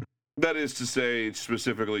spit. That is to say,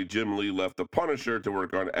 specifically, Jim Lee left the Punisher to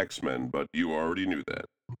work on X-Men, but you already knew that.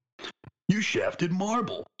 You shafted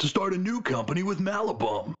Marvel to start a new company with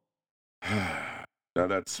Malibum. Now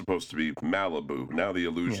that's supposed to be Malibu. Now the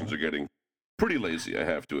illusions are getting pretty lazy, I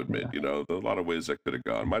have to admit. There's a lot of ways that could have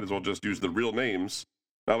gone. Might as well just use the real names.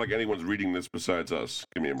 Not like anyone's reading this besides us.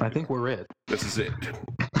 Give me a minute. I think we're it. This is it.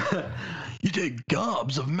 You take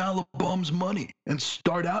gobs of Malibum's money and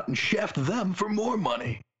start out and shaft them for more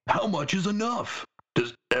money. How much is enough?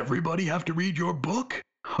 Does everybody have to read your book?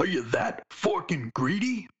 Are you that forkin'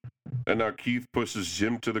 greedy? And now Keith pushes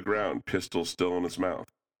Jim to the ground, pistol still in his mouth.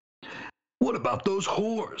 What about those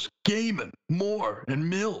whores? Gaiman, Moore, and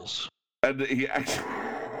Mills. And he actually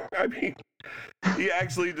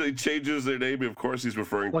changes their name. Of course, he's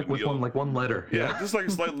referring Like to with Neil. one letter. Yeah, just like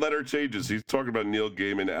slight letter changes. He's talking about Neil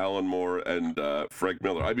Gaiman, Alan Moore, and Frank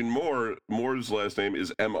Miller. I mean, Moore's last name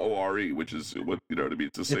is M-O-R-E, which is what to me,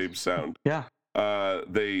 it's the same sound. Yeah.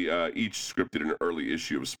 They each scripted an early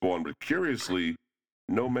issue of Spawn, but curiously,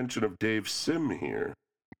 no mention of Dave Sim here.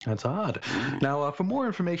 That's odd. Now, for more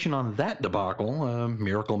information on that debacle,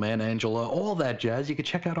 Miracle Man, Angela, all that jazz, you can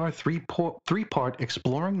check out our three-part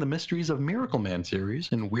Exploring the Mysteries of Miracle Man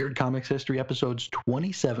series in Weird Comics History episodes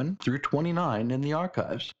 27 through 29 in the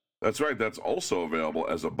archives. That's right. That's also available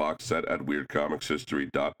as a box set at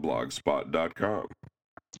weirdcomicshistory.blogspot.com.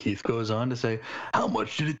 Keith goes on to say, How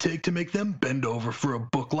much did it take to make them bend over for a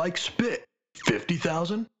book like Spit?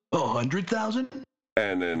 50,000? 100,000?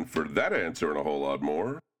 And then for that answer and a whole lot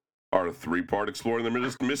more, our three-part Exploring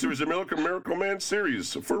the Mysteries of Miracle Man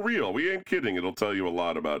series. For real, we ain't kidding. It'll tell you a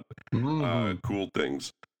lot about cool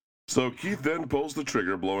things. So Keith then pulls the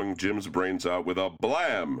trigger, blowing Jim's brains out with a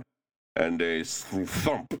blam and a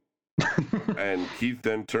thump. And Keith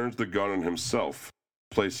then turns the gun on himself,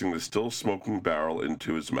 placing the still smoking barrel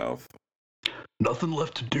into his mouth. Nothing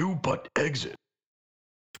left to do but exit.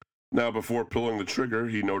 Now, before pulling the trigger,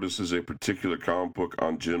 he notices a particular comic book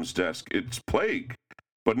on Jim's desk. It's Plague,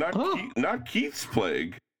 but not Keith's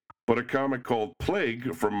Plague, but a comic called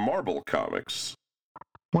Plague from Marvel Comics.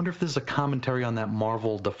 Wonder if this is a commentary on that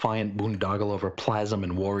Marvel defiant boondoggle over Plasm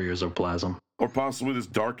and Warriors of Plasm. Or possibly this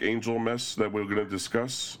Dark Angel mess that we're going to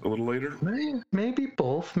discuss a little later. Maybe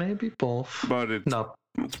both. But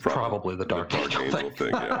it's probably the Dark Angel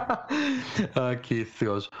thing, yeah. Keith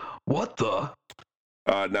goes, What the?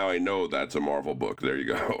 Now I know that's a Marvel book. There you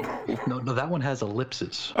go. No, that one has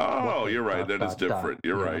ellipses. Oh, you're right. That is different.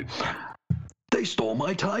 You're right. They stole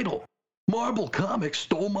my title. Marvel Comics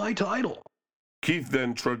stole my title. Keith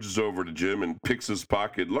then trudges over to Jim and picks his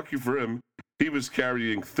pocket. Lucky for him, he was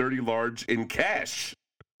carrying 30 large in cash.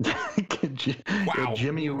 Wow.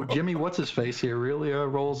 Jimmy What's-His-Face here really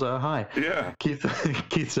rolls high. Yeah.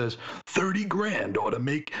 Keith says, 30 grand ought to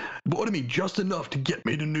be just enough to get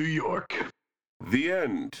me to New York. The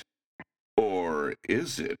end. Or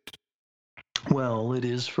is it? Well, it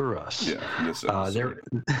is for us. Yeah,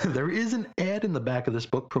 there is an ad in the back of this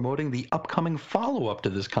book promoting the upcoming follow-up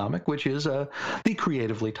to this comic, which is the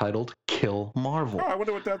creatively titled Kill Marvel. Oh, I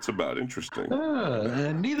wonder what that's about. Interesting.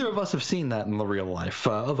 And neither of us have seen that in the real life.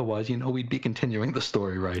 Otherwise, we'd be continuing the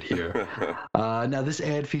story right here. Now, this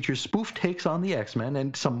ad features spoof takes on the X-Men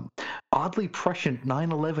and some oddly prescient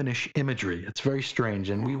 9/11-ish imagery. It's very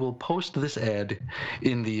strange, and we will post this ad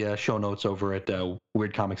in the show notes over at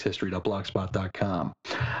weirdcomicshistory.blogspot.com.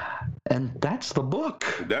 And that's the book.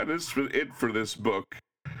 That is it for this book.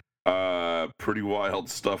 Pretty wild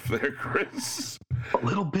stuff there, Chris. A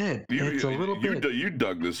little bit. It's a little bit. You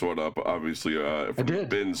dug this one up, obviously, from did.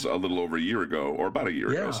 Bins a little over a year ago, or about a year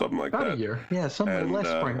ago, something like that. About a year. Yeah, something last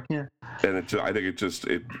spring. Yeah. And I think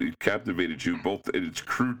it captivated you both in its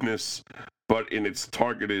crudeness, but in its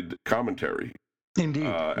targeted commentary. Indeed.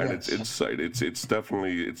 And its insight. It's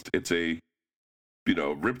definitely it's a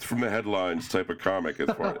ripped from the headlines type of comic, as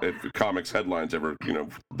far if comics headlines ever,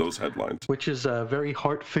 those headlines. Which is a very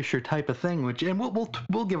Hart Fisher type of thing. And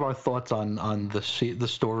we'll give our thoughts on the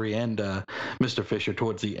story and Mr. Fisher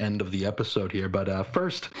towards the end of the episode here. But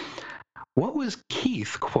first, what was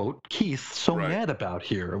Keith, quote, so mad about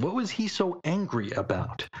here? What was he so angry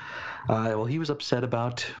about? Well, he was upset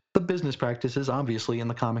about the business practices, obviously, in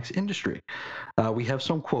the comics industry. We have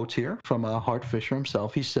some quotes here from Hart Fisher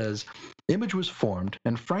himself. He says, Image was formed,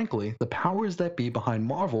 and frankly, the powers that be behind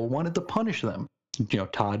Marvel wanted to punish them,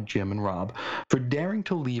 Todd, Jim, and Rob, for daring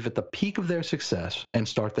to leave at the peak of their success and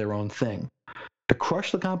start their own thing. To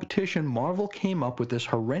crush the competition, Marvel came up with this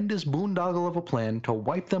horrendous boondoggle of a plan to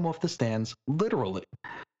wipe them off the stands, literally.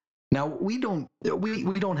 Now, we don't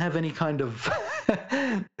have any kind of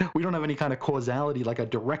causality, like a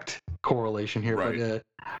direct correlation here, right. But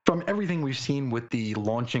from everything we've seen with the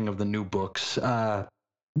launching of the new books,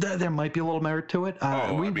 there might be a little merit to it.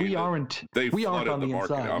 We aren't they on flooded the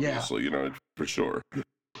market, inside, obviously, for sure.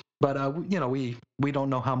 But we don't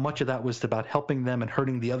know how much of that was about helping them and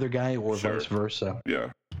hurting the other guy, or vice versa.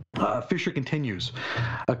 Yeah. Fisher continues,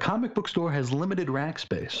 a comic book store has limited rack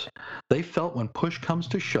space. They felt when push comes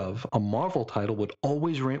to shove, a Marvel title would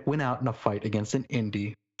always win out in a fight against an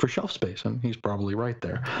indie for shelf space, and he's probably right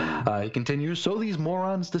there. He continues, so these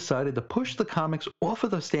morons decided to push the comics off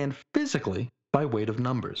of the stand physically by weight of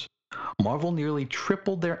numbers. Marvel nearly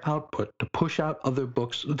tripled their output to push the other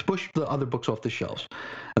books off the shelves,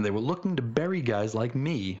 and they were looking to bury guys like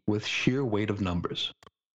me with sheer weight of numbers.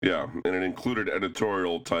 Yeah, in an included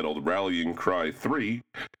editorial titled Rallying Cry 3,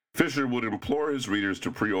 Fisher would implore his readers to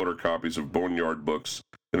pre-order copies of Boneyard books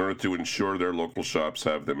in order to ensure their local shops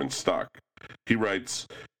have them in stock. He writes,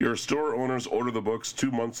 your store owners order the books 2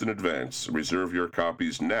 months in advance. Reserve your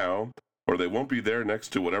copies now, or they won't be there next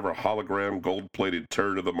to whatever hologram gold-plated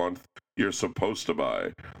turd of the month you're supposed to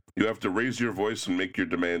buy. You have to raise your voice and make your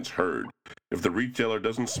demands heard. If the retailer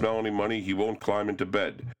doesn't smell any money, he won't climb into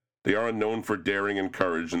bed. They are known for daring and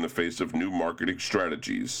courage in the face of new marketing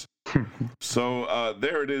strategies. So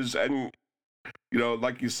there it is, and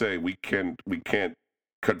like you say, we can't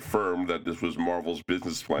confirm that this was Marvel's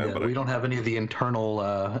business plan. Yeah, but we don't have any of the internal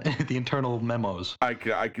memos. I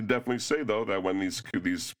can definitely say though that when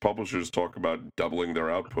these publishers talk about doubling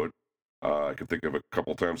their output, I can think of a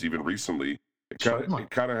couple times even recently. It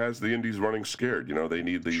kind of has the indies running scared. They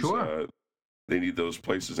need these. Sure. They need those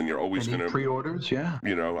places, and you're always going to pre-orders. Yeah.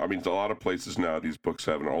 A lot of places now these books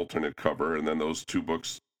have an alternate cover, and then those two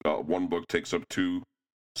books, one book takes up 2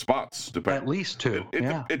 spots. At least 2.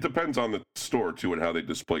 It depends on the store too and how they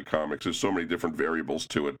display comics. There's so many different variables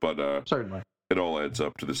to it, but certainly it all adds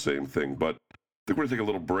up to the same thing. But I think we're going to take a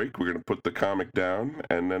little break. We're going to put the comic down,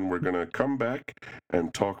 and then we're going to come back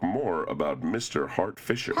and talk more about Mr. Hart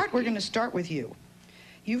Fisher. Hart, we're going to start with you.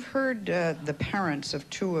 You've heard the parents of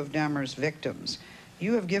 2 of Dahmer's victims.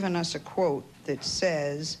 You have given us a quote that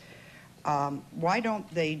says, why don't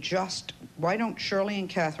Shirley and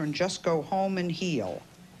Catherine just go home and heal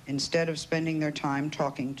instead of spending their time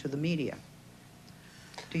talking to the media?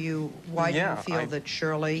 Why do you feel that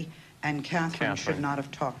Shirley and Catherine should not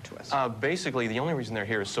have talked to us? Basically, the only reason they're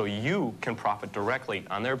here is so you can profit directly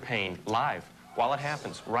on their pain live while it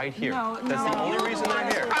happens, right here. That's the only reason they're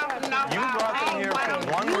here. You brought them here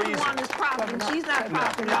for one reason. She's not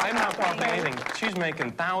profiting. I'm not profiting anything. She's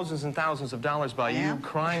making thousands and thousands of dollars by you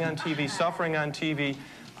crying on TV, suffering on TV.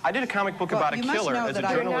 I did a comic book about a killer as a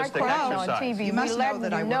journalistic exercise. You must know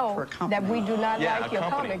that I work for a company. That we do not like your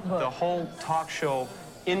company. comic book. The whole talk show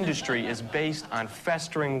industry is based on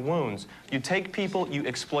festering wounds. You take people, you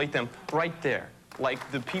exploit them right there.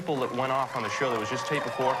 Like the people that went off on the show that was just taped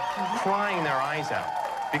before, crying their eyes out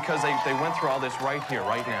because they went through all this right here,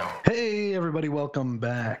 right now. Hey, everybody, welcome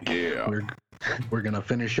back. Yeah. We're going to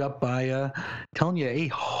finish up by telling you a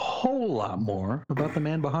whole lot more about the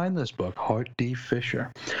man behind this book, Hart D.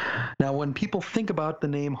 Fisher. Now, when people think about the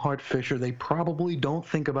name Hart Fisher, they probably don't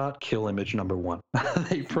think about Kill Image #1.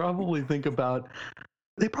 They probably think about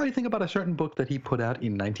a certain book that he put out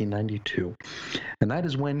in 1992, and that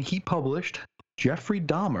is when he published Jeffrey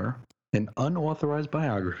Dahmer, an unauthorized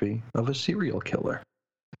biography of a serial killer.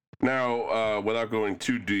 Now, without going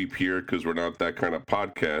too deep here, because we're not that kind of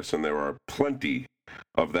podcast, and there are plenty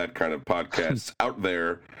of that kind of podcasts out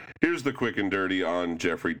there, here's the quick and dirty on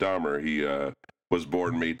Jeffrey Dahmer. He was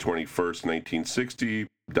born May 21st, 1960,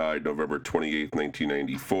 died November 28th,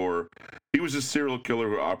 1994. He was a serial killer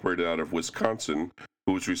who operated out of Wisconsin,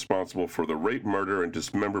 who was responsible for the rape, murder, and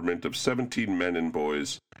dismemberment of 17 men and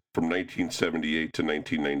boys from 1978 to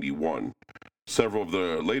 1991. Several of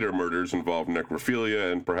the later murders involved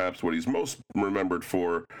necrophilia and perhaps what he's most remembered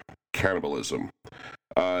for, cannibalism.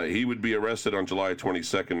 He would be arrested on July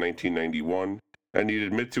 22nd, 1991, and he'd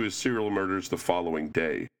admit to his serial murders the following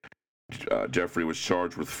day. Jeffrey was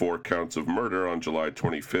charged with 4 counts of murder on July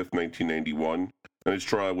 25th, 1991, and his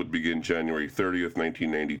trial would begin January 30th,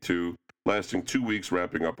 1992, lasting 2 weeks,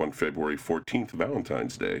 wrapping up on February 14th,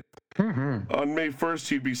 Valentine's Day. On May 1st,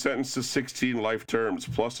 he'd be sentenced to 16 life terms,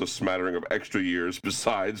 plus a smattering of extra years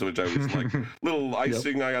besides, which I was like, little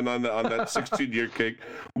icing on that 16-year cake.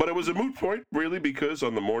 But it was a moot point, really, because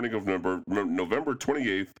on the morning of November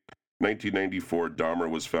 28th, 1994, Dahmer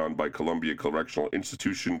was found by Columbia Correctional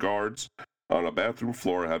Institution guards on a bathroom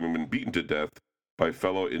floor, having been beaten to death by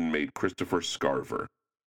fellow inmate Christopher Scarver.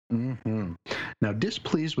 Now,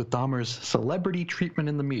 displeased with Dahmer's celebrity treatment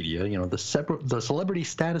in the media, the celebrity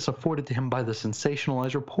status afforded to him by the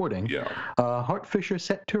sensationalized reporting, Hart Fisher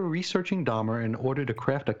set to researching Dahmer in order to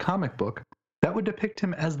craft a comic book that would depict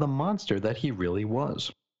him as the monster that he really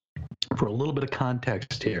was. For a little bit of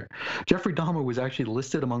context here, Jeffrey Dahmer was actually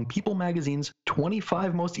listed among People magazine's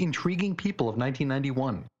 25 most intriguing people of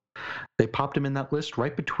 1991. They popped him in that list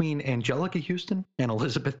right between Angelica Houston and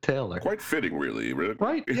Elizabeth Taylor. Quite fitting, really.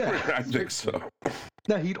 Right, yeah. I think so.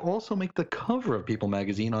 Now, he'd also make the cover of People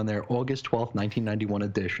magazine on their August 12th, 1991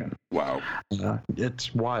 edition. Wow.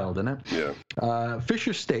 It's wild, isn't it? Yeah.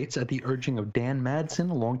 Fisher states, at the urging of Dan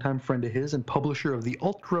Madsen, a longtime friend of his and publisher of the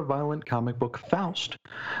ultra-violent comic book Faust,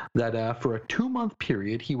 that for a 2-month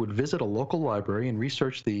period, he would visit a local library and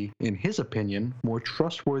research the, in his opinion, more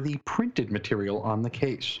trustworthy printed material on the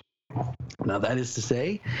case. Now, that is to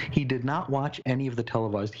say, he did not watch any of the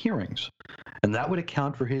televised hearings, and that would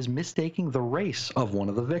account for his mistaking the race of one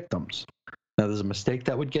of the victims. Now, there's a mistake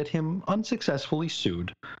that would get him unsuccessfully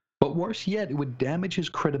sued, but worse yet, it would damage his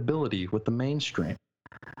credibility with the mainstream.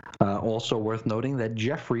 Also worth noting that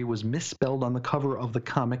Jeffrey was misspelled on the cover of the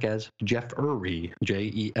comic as Jeffrey,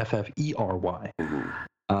 Jefffery.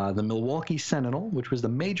 The Milwaukee Sentinel, which was the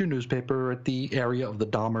major newspaper at the area of the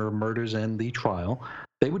Dahmer murders and the trial,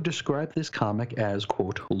 they would describe this comic as,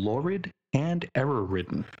 quote, lurid and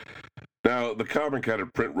error-ridden. Now, the comic had a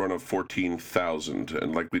print run of 14,000,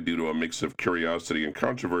 and likely due to a mix of curiosity and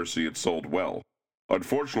controversy, it sold well.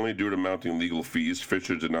 Unfortunately, due to mounting legal fees,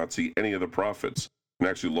 Fisher did not see any of the profits, and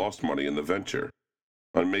actually lost money in the venture.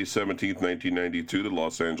 On May 17, 1992, the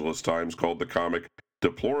Los Angeles Times called the comic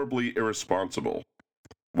deplorably irresponsible.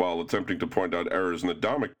 While attempting to point out errors in the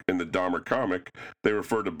Dahmer comic, they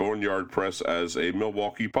refer to Boneyard Press as a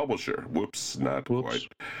Milwaukee publisher. Whoops, not quite.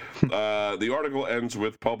 The article ends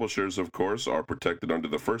with, publishers, of course, are protected under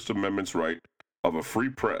the First Amendment's right of a free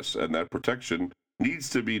press, and that protection needs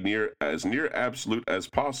to be near absolute as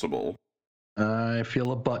possible. I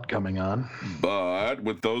feel a but coming on. But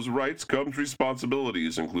with those rights comes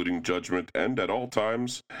responsibilities, including judgment and, at all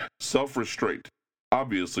times, self-restraint.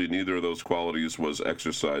 Obviously, neither of those qualities was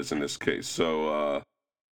exercised in this case. So,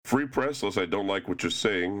 free press, unless I don't like what you're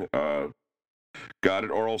saying, got it.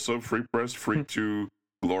 Or also free press, free to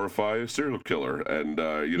glorify a serial killer and,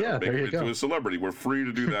 make it into a celebrity. We're free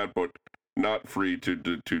to do that, but not free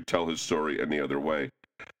to tell his story any other way.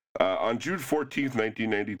 On June 14th,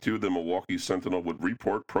 1992, the Milwaukee Sentinel would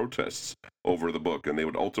report protests over the book, and they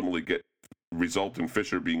would ultimately result in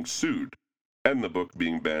Fisher being sued and the book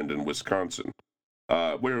being banned in Wisconsin.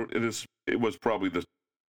 Where it was probably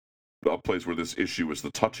a place where this issue was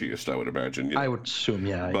the touchiest, I would imagine. I would assume,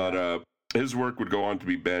 yeah. But his work would go on to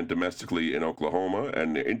be banned domestically in Oklahoma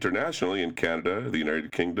and internationally in Canada, the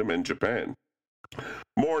United Kingdom, and Japan.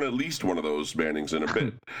 More on at least one of those bannings in a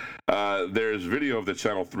bit. There's video of the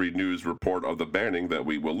Channel 3 News report of the banning that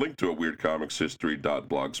we will link to at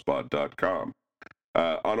weirdcomicshistory.blogspot.com.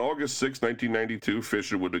 On August 6, 1992,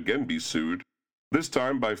 Fisher would again be sued, this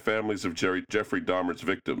time by families of Jeffrey Dahmer's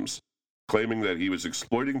victims, claiming that he was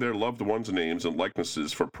exploiting their loved ones' names and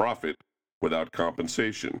likenesses for profit without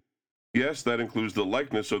compensation. Yes, that includes the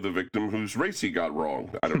likeness of the victim whose race he got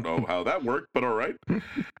wrong. I don't know how that worked, but all right.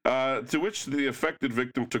 To which the affected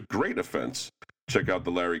victim took great offense. Check out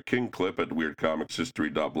the Larry King clip at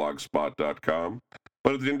weirdcomicshistory.blogspot.com.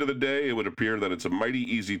 But at the end of the day, it would appear that it's mighty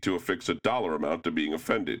easy to affix a dollar amount to being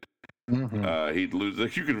offended. He'd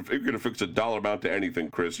lose. You could affix a dollar amount to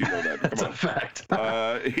anything, Chris. You know that. Come That's on. a fact.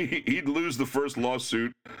 He'd lose the first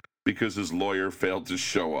lawsuit because his lawyer failed to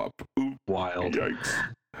show up. Ooh, wild. Yikes.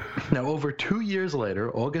 Now, over 2 years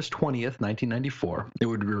later, August 20th, 1994, it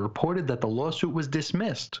would be reported that the lawsuit was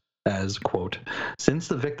dismissed as, quote, since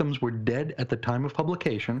the victims were dead at the time of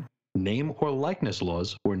publication, name or likeness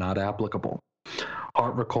laws were not applicable.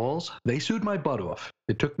 Hart recalls, they sued my butt off.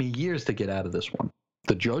 It took me years to get out of this one.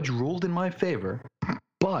 The judge ruled in my favor,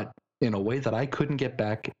 but in a way that I couldn't get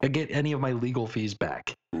any of my legal fees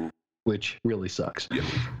back. which really sucks.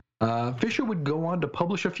 Yeah. Fisher would go on to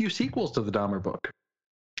publish a few sequels to the Dahmer book.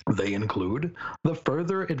 They include The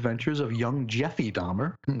Further Adventures of Young Jeffy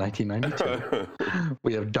Dahmer in 1992.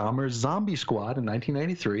 We have Dahmer's Zombie Squad in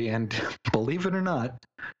 1993, and believe it or not,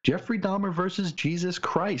 Jeffrey Dahmer versus Jesus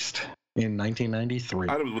Christ in 1993.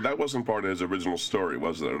 That wasn't part of his original story,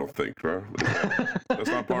 was it? I don't think, right? That's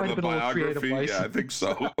not part of the biography. Yeah, I think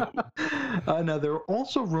so. Now, there are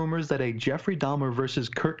also rumors that a Jeffrey Dahmer versus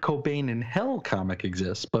Kurt Cobain in Hell comic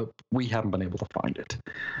exists, but we haven't been able to find it.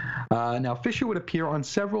 Now, Fisher would appear on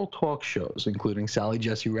several talk shows, including Sally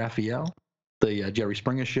Jesse Raphael, The Jerry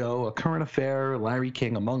Springer Show, A Current Affair, Larry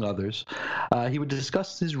King, among others. He would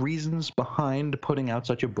discuss his reasons behind putting out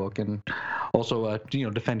such a book and also,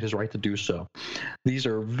 defend his right to do so. These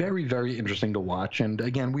are very, very interesting to watch. And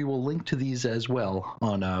again, we will link to these as well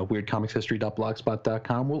on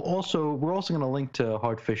weirdcomicshistory.blogspot.com. We're also going to link to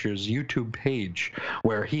Hart Fisher's YouTube page,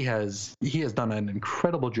 where he has done an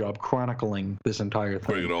incredible job chronicling this entire thing.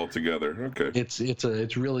 Putting it all together. Okay. It's a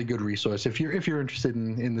really good resource if you're interested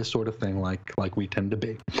in this sort of thing, like we tend to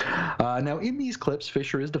be. Now, in these clips,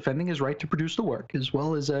 Fisher is defending his right to produce the work, as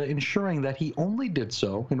well as ensuring that he only did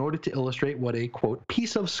so in order to illustrate what a, quote,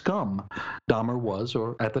 piece of scum Dahmer was,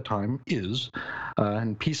 or at the time is.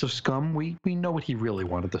 And piece of scum, we know what he really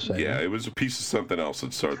wanted to say. Yeah, it was a piece of something else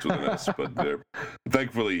that starts with an S, but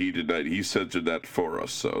thankfully he did not. He censored that for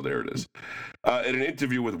us, so there it is. In an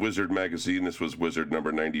interview with Wizard magazine, this was Wizard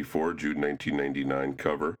number 94, June 1999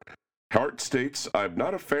 cover, Hart states, "I'm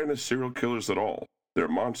not a fan of serial killers at all. They're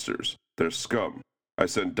monsters. They're scum. I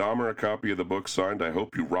sent Dahmer a copy of the book signed, I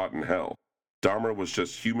hope you rot in hell. Dahmer was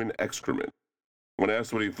just human excrement." When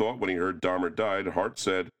asked what he thought when he heard Dahmer died, Hart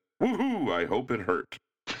said, "Woohoo, I hope it hurt."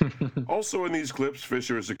 Also in these clips,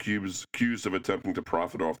 Fisher is accused of attempting to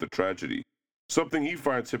profit off the tragedy, something he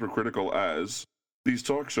finds hypocritical as these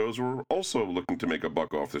talk shows were also looking to make a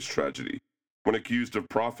buck off this tragedy. When accused of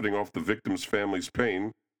profiting off the victim's family's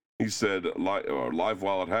pain, he said, live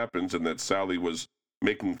while it happens, and that Sally was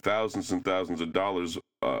making thousands and thousands of dollars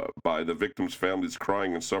by the victim's families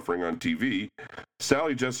crying and suffering on TV.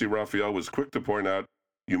 Sally Jesse Raphael was quick to point out,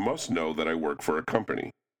 "You must know that I work for a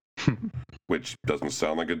company." Which doesn't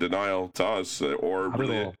sound like a denial to us, or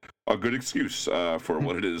really a good excuse for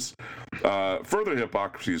what it is. Further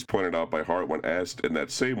hypocrisy is pointed out by Hart when asked in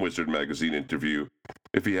that same Wizard magazine interview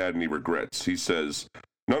if he had any regrets. He says,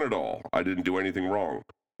 "None at all. I didn't do anything wrong.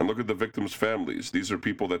 And look at the victims' families. These are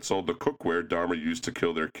people that sold the cookware Dahmer used to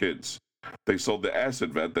kill their kids. They sold the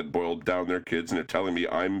acid vat that boiled down their kids, and they're telling me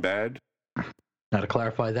I'm bad?" Now, to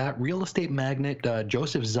clarify that, real estate magnate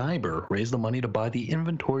Joseph Zyber raised the money to buy the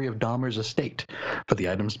inventory of Dahmer's estate for the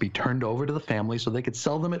items to be turned over to the family so they could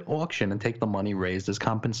sell them at auction and take the money raised as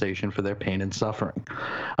compensation for their pain and suffering.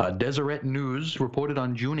 Deseret News reported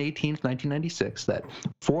on June 18, 1996, that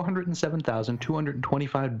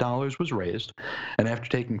 $407,225 was raised, and after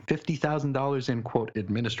taking $50,000 in, quote,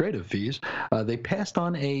 administrative fees, they passed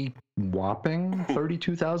on a whopping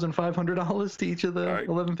 $32,500 to each of the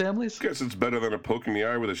 11 families. I guess it's better than a poke in the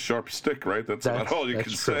eye with a sharp stick, right? That's about all you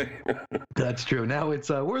can say. That's true. Now, it's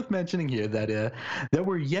worth mentioning here that there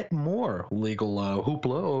were yet more legal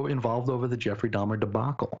hoopla involved over the Jeffrey Dahmer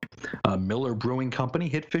debacle. Miller Brewing Company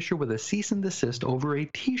hit Fisher with a cease and desist over a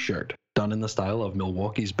T-shirt done in the style of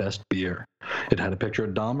Milwaukee's Best Beer. It had a picture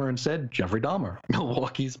of Dahmer and said, "Jeffrey Dahmer,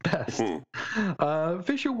 Milwaukee's Best."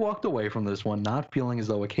 Fisher walked away from this one not feeling as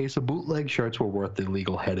though a case of bootleg shirts were worth the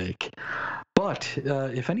legal headache. But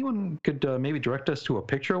if anyone could maybe direct us to a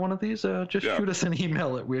picture of one of these, just shoot us an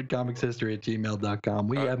email at weirdcomicshistory@gmail.com.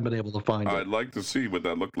 We haven't been able to find it. I'd like to see what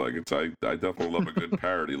that looked like. I definitely love a good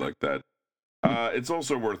parody like that. It's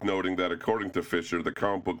also worth noting that, according to Fisher, the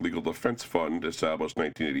Comic Book Legal Defense Fund, established in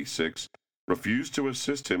 1986, refused to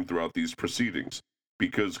assist him throughout these proceedings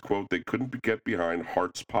because, quote, they couldn't get behind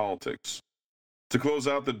Hart's politics. To close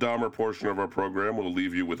out the Dahmer portion of our program, we'll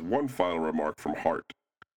leave you with one final remark from Hart.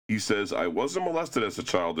 He says, "I wasn't molested as a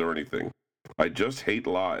child or anything. I just hate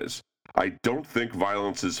lies. I don't think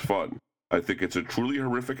violence is fun. I think it's a truly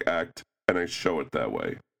horrific act, and I show it that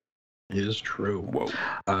way." Is true. Whoa.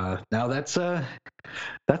 Now that's not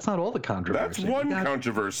all the controversy. That's one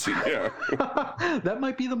controversy. Yeah. That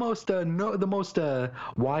might be the most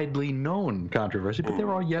widely known controversy, but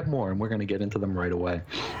there are yet more, and we're going to get into them right away.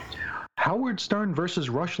 Howard Stern versus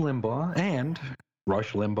Rush Limbaugh and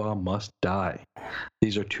Rush Limbaugh Must Die.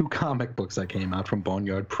 These are two comic books that came out from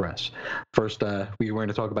Boneyard Press. First, we were going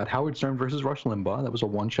to talk about Howard Stern versus Rush Limbaugh. That was a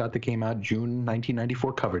one-shot that came out June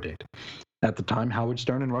 1994 cover date. At the time, Howard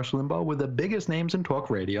Stern and Rush Limbaugh were the biggest names in talk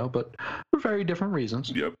radio, but for very different reasons.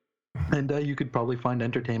 Yep. And you could probably find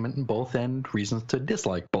entertainment in both and reasons to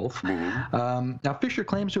dislike both. Mm-hmm. Now, Fisher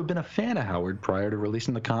claims to have been a fan of Howard prior to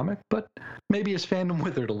releasing the comic, but maybe his fandom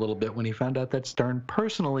withered a little bit when he found out that Stern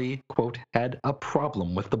personally, quote, had a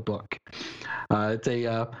problem with the book. It's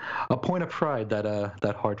a point of pride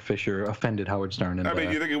that Hart Fisher offended Howard Stern. And, I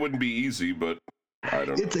mean, you think it wouldn't be easy, but I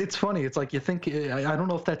don't know. It's funny. It's like you think. I don't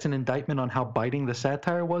know if that's an indictment on how biting the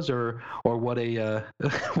satire was, or what a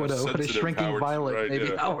shrinking Howard's, violet right, maybe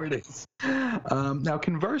yeah. Howard is. Now,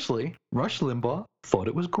 conversely, Rush Limbaugh thought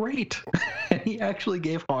it was great, and he actually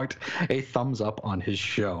gave Hart a thumbs up on his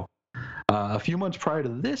show. A few months prior to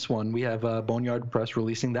this one, we have Boneyard Press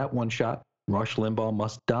releasing that one shot, Rush Limbaugh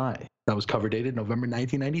Must Die. That was cover dated November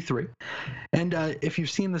 1993. And if you've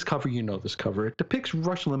seen this cover, you know this cover. It depicts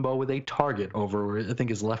Rush Limbaugh with a target over, I think,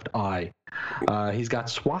 his left eye. He's got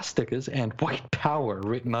swastikas and white power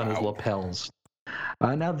written on his lapels.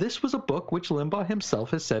 Now, this was a book which Limbaugh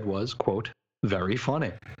himself has said was, quote, very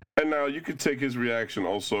funny. And now you could take his reaction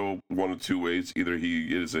also one of two ways. Either he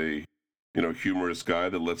is a, humorous guy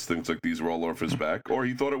that lets things like these roll off his back, or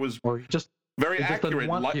he thought it was Or just very he just doesn't accurate,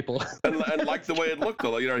 want people. and liked the way it looked.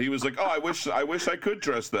 He was like, "Oh, I wish I could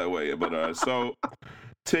dress that way." But so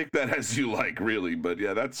take that as you like, really. But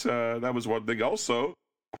yeah, that was one thing. Also,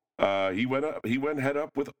 he went head up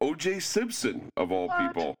with O.J. Simpson of all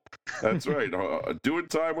people. That's right. Doing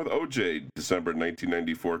time with O.J. December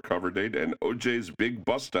 1994 cover date, and O.J.'s Big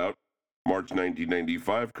Bust Out March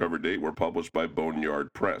 1995 cover date were published by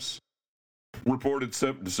Boneyard Press. Reported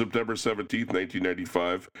September 17th,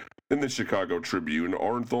 1995, in the Chicago Tribune,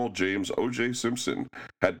 Orenthal James O.J. Simpson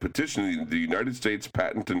had petitioned the United States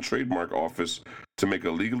Patent and Trademark Office to make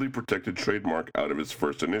a legally protected trademark out of his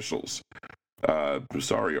first initials.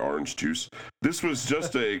 Sorry, orange juice. This was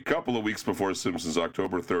just a couple of weeks before Simpson's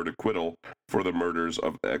October 3rd acquittal for the murders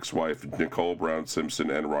of ex-wife Nicole Brown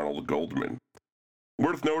Simpson and Ronald Goldman.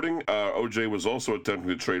 Worth noting, O.J. was also attempting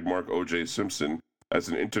to trademark O.J. Simpson as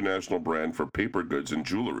an international brand for paper goods and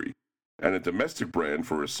jewelry, and a domestic brand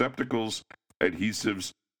for receptacles,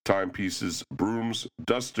 adhesives, timepieces, brooms,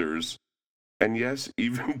 dusters, and yes,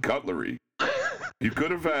 even cutlery. You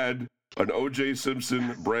could have had an O.J.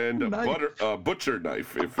 Simpson brand butcher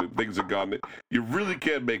knife if things had gone. You really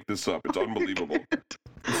can't make this up. It's unbelievable.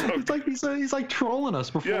 It's like he's like trolling us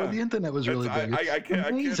before the internet was really big. I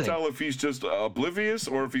can't tell if he's just oblivious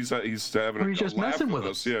or if he's having he's just laugh messing with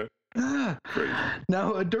us. Yeah. Crazy.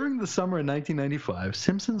 Now, during the summer of 1995,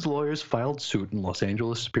 Simpson's lawyers filed suit in Los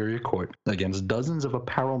Angeles Superior Court against dozens of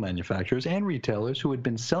apparel manufacturers and retailers who had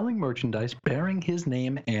been selling merchandise bearing his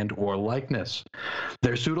name and or likeness.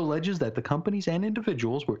 Their suit alleges that the companies and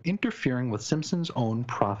individuals were interfering with Simpson's own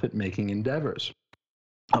profit-making endeavors.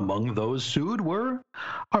 Among those sued were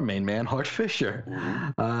our main man, Hart Fisher.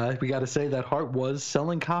 We got to say that Hart was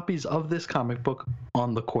selling copies of this comic book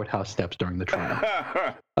on the courthouse steps during the trial.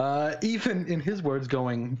 Even in his words,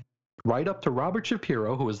 going right up to Robert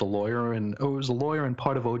Shapiro, who was a lawyer and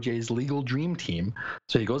part of OJ's legal dream team.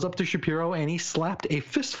 So he goes up to Shapiro and he slapped a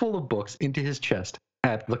fistful of books into his chest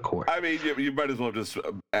at the court. I mean, you might as well just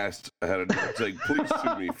asked ahead of time, saying, "Please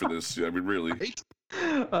sue me for this." I mean, really. Right?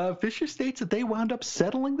 Fisher states that they wound up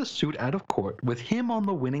settling the suit out of court with him on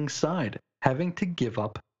the winning side, having to give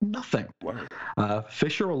up nothing. Wow.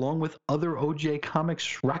 Fisher, along with other OJ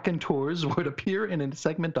Comics raconteurs, would appear in a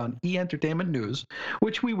segment on E! Entertainment News,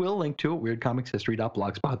 which we will link to at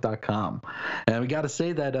weirdcomicshistory.blogspot.com. And we got to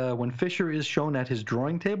say that when Fisher is shown at his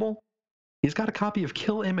drawing table, he's got a copy of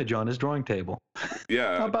Kill Image on his drawing table.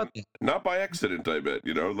 Yeah. How about that? Not by accident, I bet.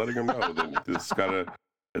 Letting him know that it's got a.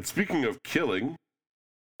 And speaking of killing,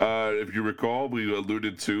 if you recall, we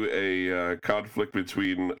alluded to a conflict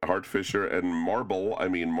between Hart Fisher and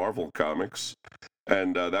Marvel Comics,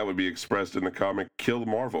 and that would be expressed in the comic Kill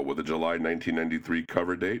Marvel with a July 1993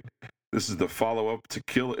 cover date. This is the follow-up to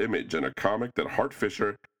Kill Image, and a comic that Hart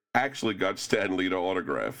Fisher actually got Stan Lee to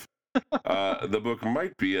autograph. The book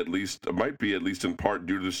might be at least in part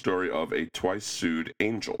due to the story of a twice sued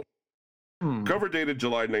angel. Cover dated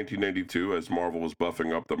July 1992, as Marvel was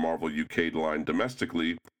buffing up the Marvel UK line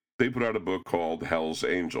domestically, they put out a book called Hell's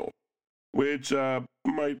Angel, which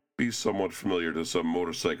might be somewhat familiar to some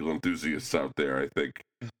motorcycle enthusiasts out there, I think.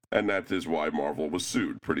 And that is why Marvel was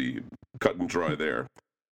sued. Pretty cut and dry there.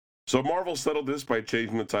 So Marvel settled this by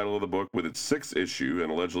changing the title of the book with its sixth issue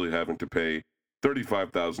and allegedly having to pay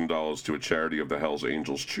 $35,000 to a charity of the Hell's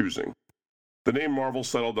Angels' choosing. The name Marvel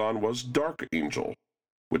settled on was Dark Angel,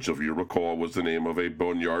 which, if you recall, was the name of a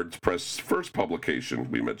Boneyard Press first publication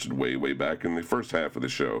we mentioned way back in the first half of the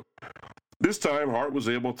show. This time, Hart was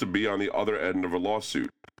able to be on the other end of a lawsuit,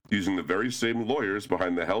 using the very same lawyers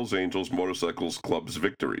behind the Hells Angels Motorcycles Club's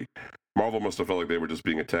victory. Marvel must have felt like they were just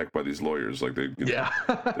being attacked by these lawyers. Like they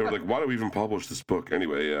were like, why do we even publish this book?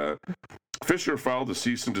 Anyway, Fisher filed a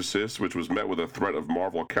cease and desist, which was met with a threat of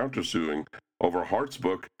Marvel countersuing over Hart's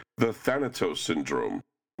book, The Thanatos Syndrome,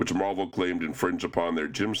 which Marvel claimed infringed upon their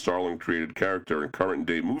Jim Starlin created character and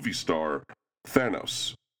current-day movie star,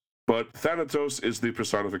 Thanos. But Thanatos is the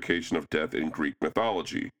personification of death in Greek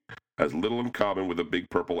mythology, has little in common with a big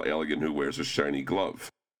purple alien who wears a shiny glove.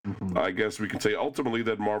 I guess we can say ultimately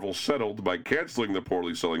that Marvel settled by canceling the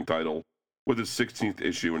poorly selling title with its 16th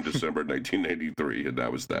issue in December 1993, and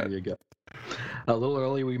that was that. There you go. A little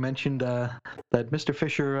earlier, we mentioned that Mr.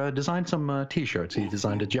 Fisher designed some T-shirts. He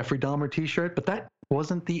designed a Jeffrey Dahmer T-shirt, but that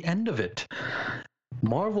wasn't the end of it.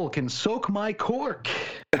 Marvel can soak my cork.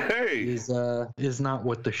 Hey! Is not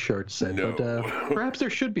what the shirt said, No. but perhaps there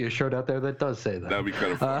should be a shirt out there that does say that. That'd be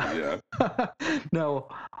kind of funny, yeah. No,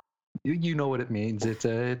 you know what it means.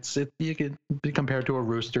 You can be compared to a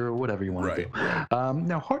rooster or whatever you want to do. Right.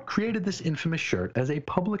 Now, Hart created this infamous shirt as a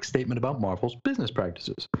public statement about Marvel's business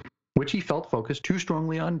practices, which he felt focused too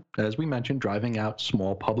strongly on, as we mentioned, driving out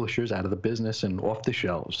small publishers out of the business and off the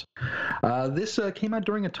shelves. This came out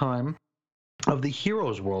during a time of the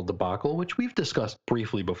Heroes World debacle, which we've discussed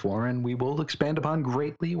briefly before, and we will expand upon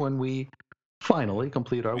greatly when we finally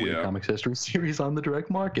complete our Weird Comics History series on the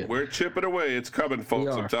direct market. We're chipping away. It's coming,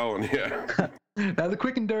 folks. I'm telling you. Now, the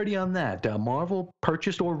quick and dirty on that, Marvel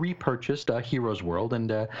purchased or repurchased Heroes World, and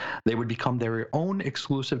they would become their own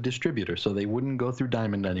exclusive distributor, so they wouldn't go through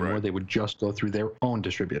Diamond anymore. Right. They would just go through their own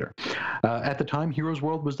distributor. At the time, Heroes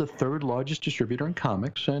World was the third largest distributor in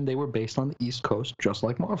comics, and they were based on the East Coast, just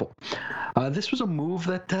like Marvel. This was a move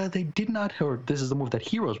that they did not, or this is the move that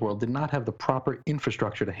Heroes World did not have the proper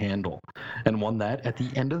infrastructure to handle, and one that, at the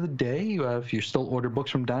end of the day, if you still order books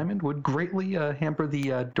from Diamond, would greatly hamper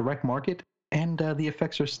the direct market, and the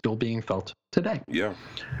effects are still being felt today. Yeah.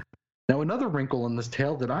 Now, another wrinkle in this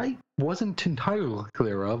tale that I wasn't entirely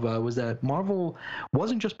clear of was that Marvel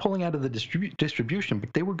wasn't just pulling out of the distribution,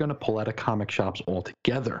 but they were going to pull out of comic shops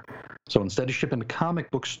altogether. So instead of shipping to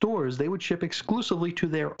comic book stores, they would ship exclusively to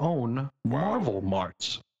their own Marvel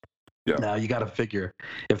marts. Yeah. Now, you got to figure,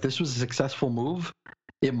 if this was a successful move,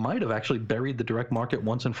 it might have actually buried the direct market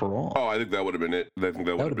once and for all. Oh, I think that would have been it. I think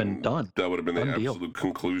that would have been done. That would have been the Done absolute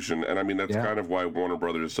conclusion. And I mean, that's kind of why Warner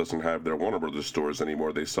Brothers doesn't have their Warner Brothers stores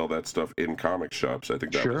anymore. They sell that stuff in comic shops. I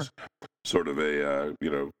think that was sort of a,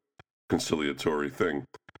 conciliatory thing.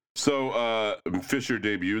 So Fisher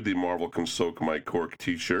debuted the Marvel Can Soak My Cork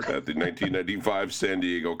t-shirt at the 1995 San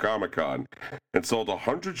Diego Comic-Con and sold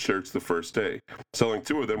 100 shirts the first day, selling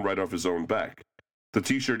 2 of them right off his own back. The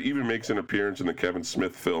T-shirt even makes an appearance in the Kevin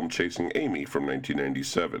Smith film Chasing Amy from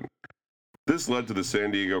 1997. This led to the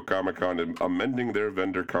San Diego Comic-Con amending their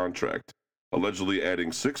vendor contract, allegedly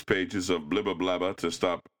adding 6 pages of blibba blabba to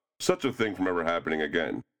stop such a thing from ever happening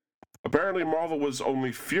again. Apparently, Marvel was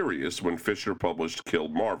only furious when Fisher published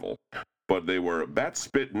Killed Marvel, but they were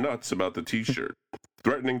bat-spit nuts about the T-shirt,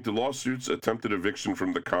 threatening to lawsuits, attempted eviction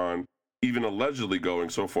from the con, even allegedly going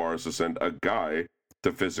so far as to send a guy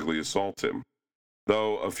to physically assault him.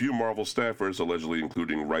 Though a few Marvel staffers, allegedly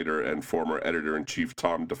including writer and former editor-in-chief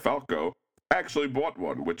Tom DeFalco, actually bought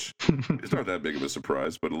one, which is not that big of a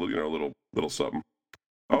surprise, but a little something.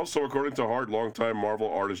 Also, according to Hart, longtime Marvel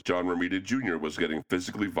artist John Romita Jr. was getting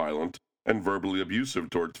physically violent and verbally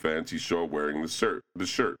abusive towards fans he saw wearing the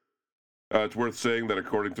shirt. It's worth saying that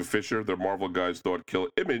according to Fisher, the Marvel guys thought Kill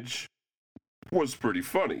Image was pretty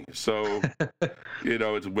funny. So,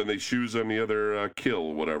 it's when they choose on the other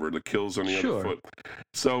kill, whatever, the kills on the other foot.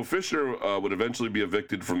 So Fisher would eventually be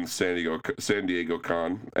evicted from San Diego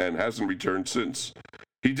Con and hasn't returned since.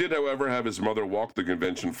 He did, however, have his mother walk the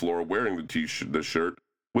convention floor wearing the shirt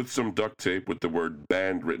with some duct tape with the word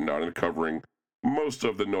banned written on it, covering most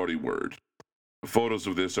of the naughty word. Photos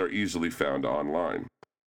of this are easily found online.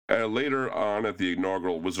 Later on at the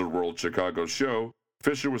inaugural Wizard World Chicago show,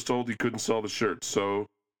 Fisher was told he couldn't sell the shirt, so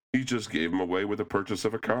he just gave him away with the purchase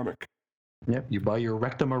of a comic. Yep, you buy your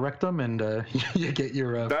rectum and you get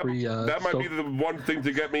your free... that might be the one thing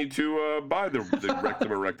to get me to buy the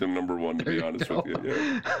rectum number 1, to be honest with you.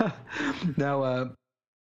 Yeah. Now,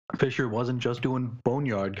 Fisher wasn't just doing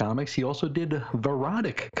Boneyard comics, he also did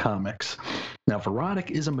Verotic Comics. Now,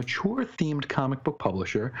 Verotic is a mature-themed comic book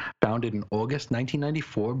publisher founded in August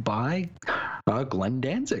 1994 by Glenn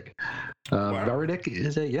Danzig. Verotic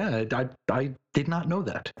is I did not know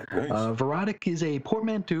that. Nice. Verotic is a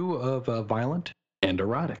portmanteau of violent and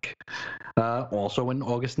erotic. Also in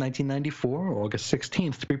August 1994, August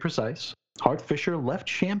 16th to be precise, Hart Fisher left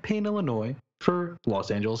Champaign, Illinois, for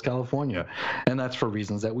Los Angeles, California, and that's for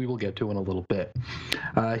reasons that we will get to in a little bit.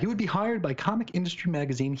 He would be hired by comic industry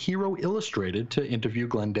magazine Hero Illustrated to interview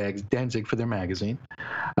Glenn Danzig for their magazine.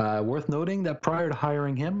 Worth noting that prior to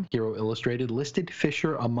hiring him, Hero Illustrated listed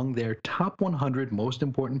Fisher among their top 100 most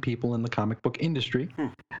important people in the comic book industry,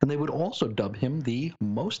 and they would also dub him the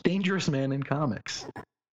most dangerous man in comics.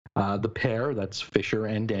 The pair, that's Fisher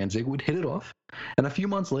and Danzig, would hit it off, and a few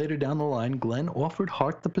months later down the line, Glenn offered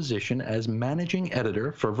Hart the position as managing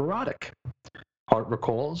editor for Verotic. Hart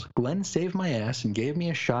recalls, Glenn saved my ass and gave me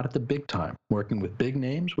a shot at the big time, working with big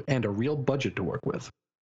names and a real budget to work with.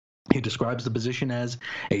 He describes the position as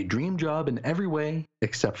a dream job in every way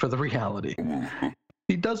except for the reality.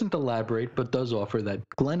 He doesn't elaborate, but does offer that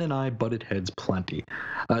Glenn and I butted heads plenty.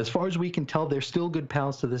 As far as we can tell, they're still good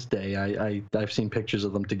pals to this day. I've seen pictures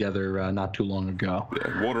of them together not too long ago.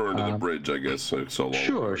 Yeah, water under the bridge, I guess. So long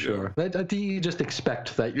Sure, ago, sure. You just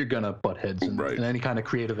expect that you're going to butt heads in any kind of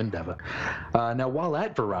creative endeavor. Now, while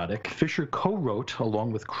at Verotic, Fisher co-wrote,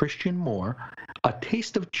 along with Christian Moore, A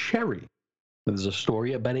Taste of Cherry. There's a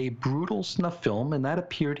story about a brutal snuff film, and that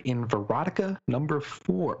appeared in Verotica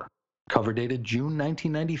 #4. Cover dated June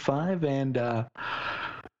 1995, and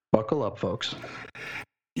buckle up, folks.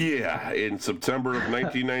 Yeah, in September of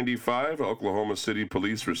 1995, Oklahoma City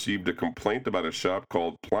police received a complaint about a shop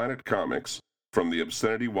called Planet Comics from the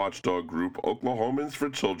obscenity watchdog group Oklahomans for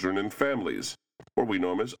Children and Families, or we know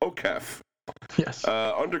them as OCAF. Yes.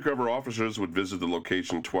 Undercover officers would visit the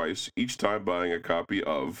location twice, each time buying a copy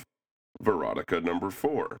of Verotica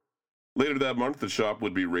 #4. Later that month, the shop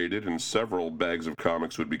would be raided and several bags of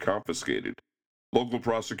comics would be confiscated. Local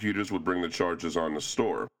prosecutors would bring the charges on the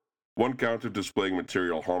store. One count of displaying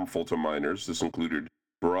material harmful to minors. This included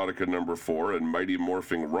Verotica #4 and Mighty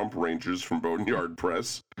Morphing Rump Rangers from Boneyard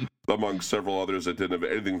Press, among several others that didn't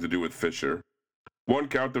have anything to do with Fisher. One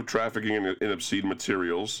count of trafficking in obscene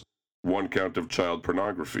materials. One count of child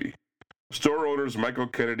pornography. Store owners Michael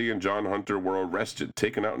Kennedy and John Hunter were arrested,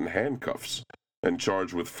 taken out in handcuffs, and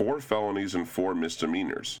charged with 4 felonies and 4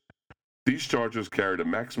 misdemeanors. These charges carried a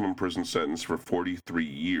maximum prison sentence for 43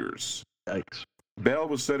 years. Yikes. Bail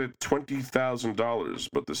was set at $20,000,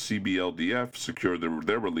 but the CBLDF secured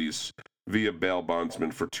their release via bail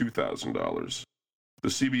bondsman for $2,000. The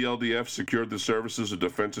CBLDF secured the services of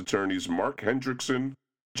defense attorneys Mark Hendrickson,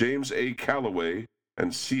 James A. Calloway,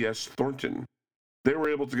 and C.S. Thornton. They were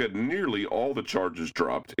able to get nearly all the charges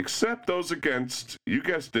dropped, except those against, you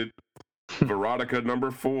guessed it, Verotica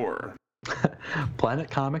 #4. Planet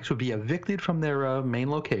Comics would be evicted from their main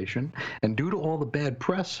location, and due to all the bad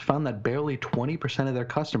press, found that barely 20% of their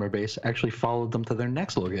customer base actually followed them to their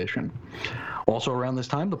next location. Also around this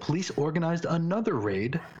time, the police organized another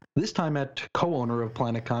raid, this time at co-owner of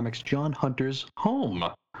Planet Comics, John Hunter's home.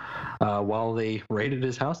 While they raided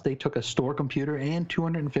his house, they took a store computer and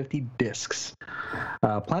 250 discs.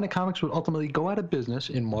 Planet Comics would ultimately go out of business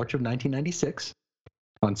in March of 1996.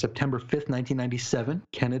 On September 5th, 1997,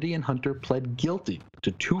 Kennedy and Hunter pled guilty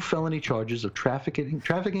to 2 felony charges of trafficking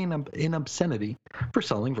in obscenity for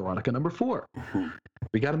selling Veronica #4.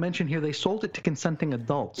 We got to mention here they sold it to consenting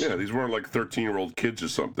adults. Yeah, these weren't like 13-year-old kids or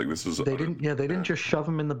something. This is They didn't just shove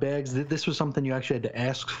them in the bags. This was something you actually had to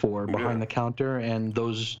ask for behind the counter, and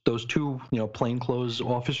those 2 plainclothes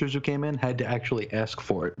officers who came in had to actually ask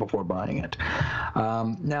for it before buying it.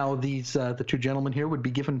 Now these the 2 gentlemen here would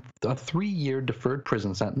be given a 3-year deferred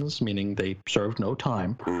prison sentence, meaning they served no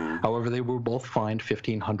time. However, they were both fined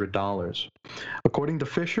 $1,500. According to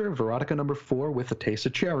Fisher, Verotica #4 with A Taste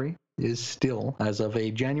of Cherry is still, as of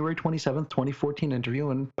a January 27th, 2014 interview,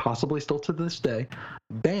 and possibly still to this day,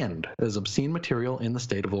 banned as obscene material in the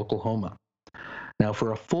state of Oklahoma. Now,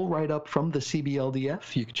 for a full write-up from the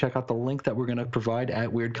CBLDF, you can check out the link that we're going to provide at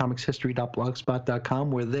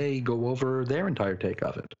weirdcomicshistory.blogspot.com, where they go over their entire take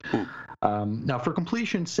of it. Now, for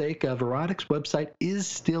completion's sake, Verotic's website is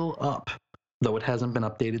still up, though it hasn't been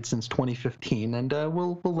updated since 2015, and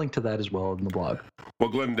we'll link to that as well in the blog. Well,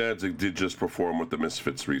 Glenn Danzig did just perform with the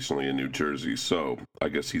Misfits recently in New Jersey, so I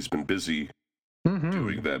guess he's been busy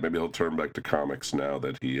doing that. Maybe he'll turn back to comics now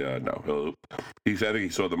that I think he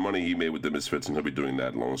saw the money he made with the Misfits, and he'll be doing that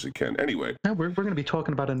as long as he can. Anyway. Now we're going to be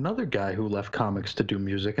talking about another guy who left comics to do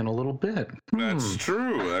music in a little bit. That's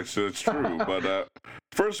true. Actually, it's true. But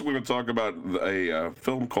first, we're going to talk about a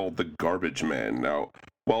film called The Garbage Man. Now,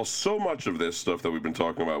 while so much of this stuff that we've been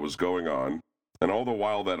talking about was going on, and all the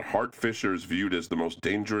while that Hart Fisher is viewed as the most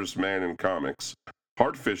dangerous man in comics,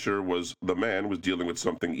 Hart Fisher was dealing with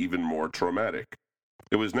something even more traumatic.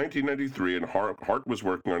 It was 1993, and Hart was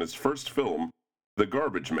working on his first film, The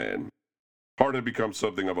Garbage Man. Hart had become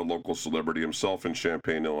something of a local celebrity himself in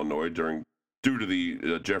Champaign, Illinois, during due to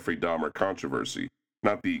the Jeffrey Dahmer controversy.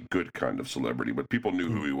 Not the good kind of celebrity, but people knew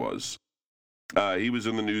who he was. He was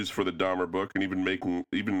in the news for the Dahmer book, and even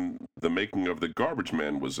the making of The Garbage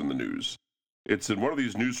Man was in the news. It's in one of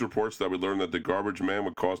these news reports that we learned that The Garbage Man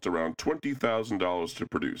would cost around $20,000 to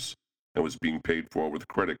produce and was being paid for with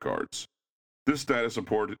credit cards. This status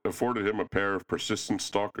afforded him a pair of persistent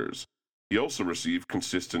stalkers. He also received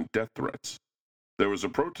consistent death threats. There was a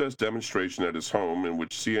protest demonstration at his home in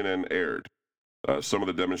which CNN aired. Some of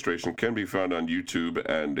the demonstration can be found on YouTube,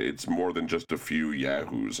 and it's more than just a few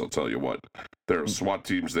yahoos, I'll tell you what. There are SWAT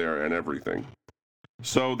teams there and everything.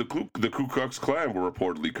 So the Ku Klux Klan were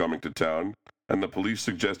reportedly coming to town, and the police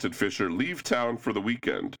suggested Fisher leave town for the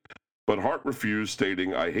weekend. But Hart refused,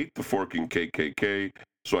 stating, "I hate the forking KKK,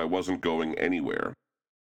 so I wasn't going anywhere."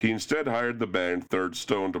 He instead hired the band Third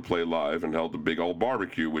Stone to play live and held a big old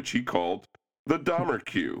barbecue, which he called the Dahmer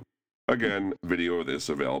Q. Again, video of this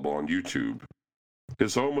available on YouTube.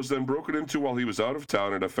 His home was then broken into while he was out of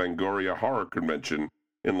town at a Fangoria horror convention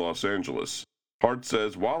in Los Angeles. Hart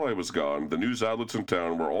says, "While I was gone, the news outlets in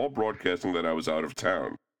town were all broadcasting that I was out of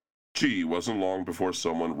town. Gee, wasn't long before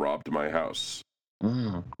someone robbed my house."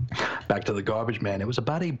 Back to The Garbage Man. It was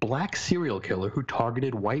about a black serial killer who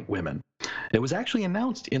targeted white women. It was actually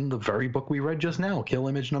announced in the very book we read just now, Kill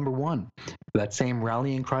Image number 1. That same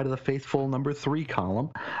Rallying Cry to the Faithful number 3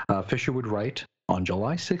 column, Fisher would write, "On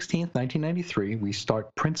July 16th, 1993, we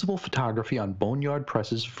start principal photography on Boneyard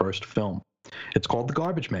Press's first film. It's called The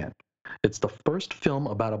Garbage Man. It's the first film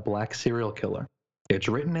about a black serial killer. It's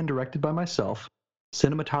written and directed by myself,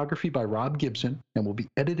 cinematography by Rob Gibson, and will be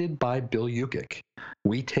edited by Bill Yukik.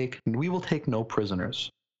 We will take no prisoners."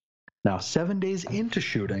 Now, 7 days into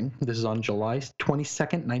shooting, this is on July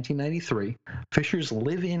 22nd, 1993, Fisher's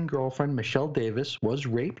live-in girlfriend, Michelle Davis, was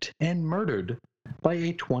raped and murdered by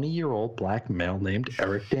a 20-year-old black male named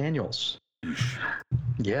Eric Daniels.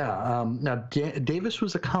 Yeah. Now, Davis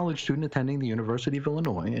was a college student attending the University of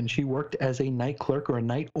Illinois, and she worked as a night clerk or a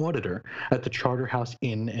night auditor at the Charter House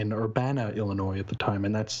Inn in Urbana, Illinois at the time,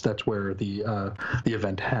 and that's where the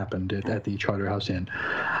event happened at the Charter House Inn.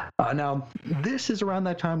 Now, this is around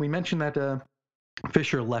that time we mentioned that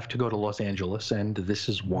Fisher left to go to Los Angeles, and this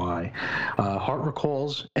is why. Hart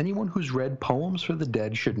recalls, "Anyone who's read Poems for the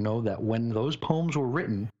Dead should know that when those poems were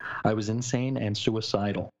written, I was insane and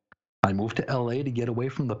suicidal. I moved to LA to get away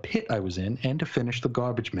from the pit I was in and to finish The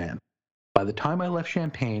Garbage Man. By the time I left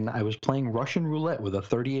Champaign, I was playing Russian roulette with a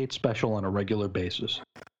 .38 special on a regular basis.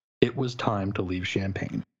 It was time to leave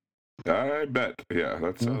Champaign." I bet. Yeah,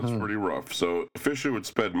 that sounds pretty rough. So Fisher would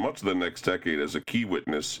spend much of the next decade as a key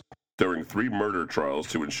witness during 3 murder trials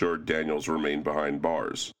to ensure Daniels remained behind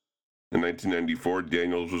bars. In 1994,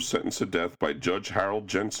 Daniels was sentenced to death by Judge Harold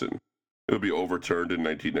Jensen. It would be overturned in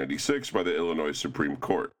 1996 by the Illinois Supreme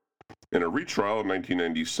Court. In a retrial in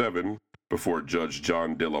 1997, before Judge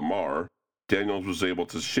John De La Mare, Daniels was able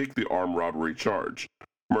to shake the armed robbery charge.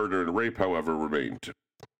 Murder and rape, however, remained.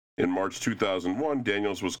 In March 2001,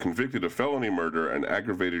 Daniels was convicted of felony murder and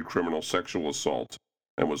aggravated criminal sexual assault,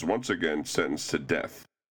 and was once again sentenced to death.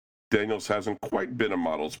 Daniels hasn't quite been a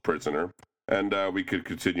model's prisoner, and we could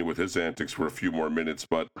continue with his antics for a few more minutes,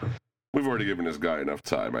 but we've already given this guy enough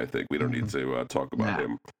time, I think. We don't need to talk about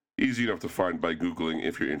him. Easy enough to find by Googling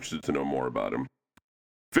if you're interested to know more about him.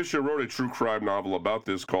 Fisher wrote a true crime novel about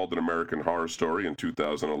this called An American Horror Story in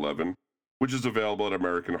 2011, which is available at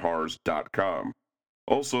AmericanHorrors.com.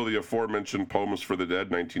 Also, the aforementioned Poems for the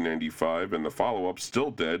Dead, 1995, and the follow-up,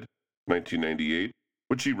 Still Dead, 1998,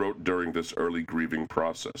 which he wrote during this early grieving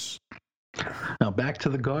process. Now, back to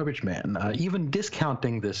The Garbage Man. Even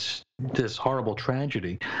discounting this horrible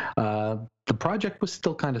tragedy, the project was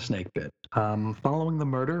still kind of snake bit. Following the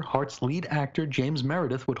murder, Hart's lead actor, James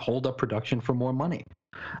Meredith, would hold up production for more money.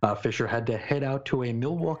 Fisher had to head out to a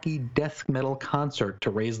Milwaukee death metal concert to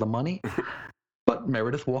raise the money, but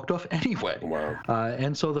Meredith walked off anyway. Wow.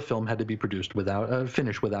 And so the film had to be finished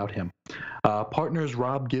without him. Partners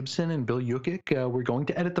Rob Gibson and Bill Yukik were going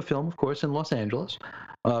to edit the film, of course, in Los Angeles.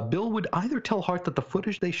 Bill would either tell Hart that the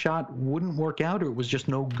footage they shot wouldn't work out or it was just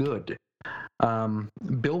no good.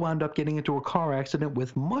 Bill wound up getting into a car accident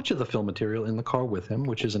with much of the film material in the car with him,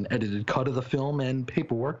 which is an edited cut of the film, and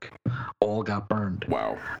paperwork all got burned.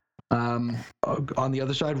 Wow. On the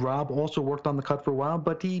other side, Rob also worked on the cut for a while,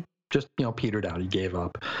 but he just, petered out. He gave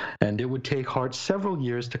up. And it would take Hart several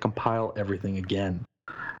years to compile everything again.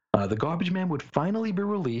 The Garbage Man would finally be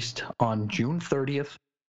released on June 30th,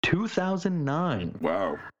 2009.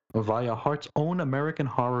 Wow. Via Hart's own American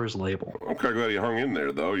Horrors label. I'm kind of glad he hung in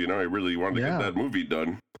there, though. I really wanted to get that movie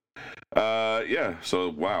done. So,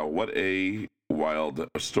 wow, what a wild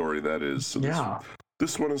story that is. So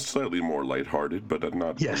This one is slightly more lighthearted, but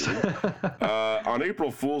not Yes. really. On April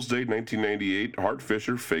Fool's Day 1998, Hart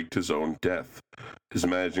Fisher faked his own death. His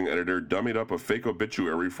managing editor dummied up a fake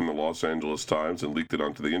obituary from the Los Angeles Times and leaked it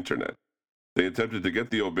onto the internet. They attempted to get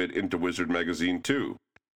the obit into Wizard magazine, too.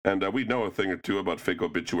 And we know a thing or two about fake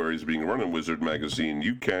obituaries being run in Wizard magazine.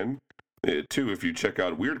 You can, too, if you check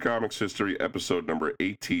out Weird Comics History, episode number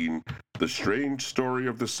 18, The Strange Story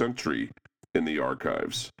of the Century, in the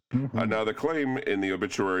archives. Now, the claim in the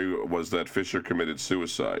obituary was that Fisher committed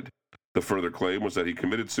suicide. The further claim was that he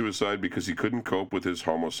committed suicide because he couldn't cope with his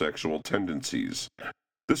homosexual tendencies.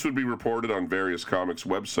 This would be reported on various comics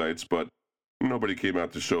websites, but nobody came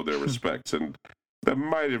out to show their respects, and that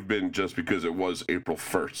might have been just because it was April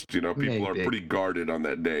 1st. You know, people are Maybe. pretty guarded on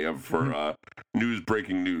that day for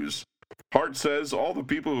breaking news. Hart says, all the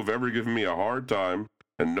people who've ever given me a hard time,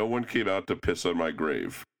 and no one came out to piss on my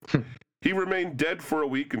grave. He remained dead for a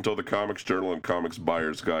week until the Comics Journal and Comics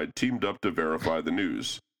Buyer's Guide teamed up to verify the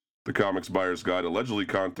news. The Comics Buyer's Guide allegedly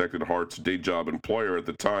contacted Hart's day job employer at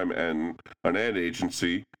the time and an ad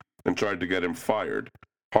agency and tried to get him fired.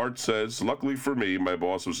 Hart says, luckily for me, my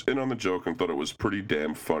boss was in on the joke and thought it was pretty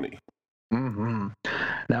damn funny.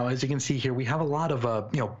 Now, as you can see here, we have a lot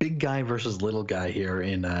of big guy versus little guy here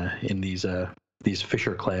in these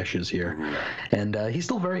Fisher clashes here, and he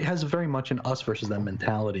still has very much an us versus them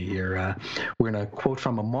mentality here. We're going to quote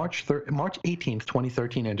from a March 18th,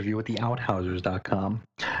 2013 interview with the Outhousers.com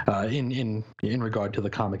in regard to the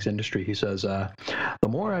comics industry. He says, the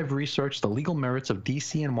more I've researched the legal merits of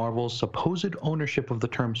DC and Marvel's supposed ownership of the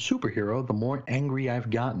term superhero, the more angry I've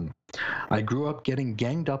gotten. I grew up getting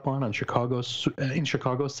ganged up on Chicago's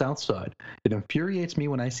South Side. It infuriates me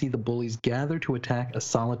when I see the bullies gather to attack a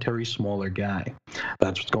solitary smaller guy.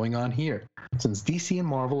 That's what's going on here. Since DC and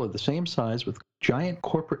Marvel are the same size with giant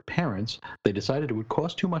corporate parents, they decided it would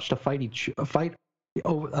cost too much to fight each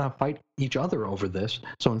other over this,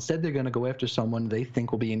 so instead they're going to go after someone they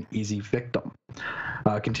think will be an easy victim.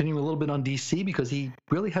 Continuing a little bit on DC, because he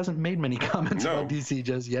really hasn't made many comments on DC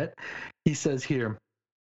just yet. He says here,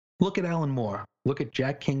 look at Alan Moore. Look at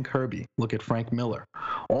Jack King Kirby. Look at Frank Miller.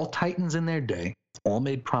 All titans in their day, all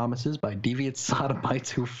made promises by deviant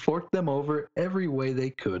sodomites who forked them over every way they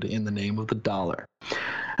could in the name of the dollar.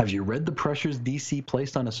 Have you read the pressures DC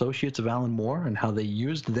placed on associates of Alan Moore and how they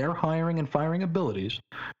used their hiring and firing abilities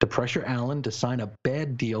to pressure Alan to sign a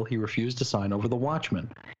bad deal he refused to sign over the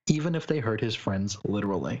Watchmen, even if they hurt his friends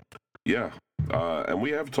literally? Yeah, and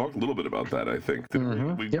we have talked a little bit about that, I think.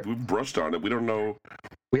 We've brushed on it. We don't know.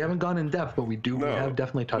 We haven't gone in depth, but we have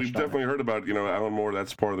definitely touched on it. We've definitely heard about, Alan Moore.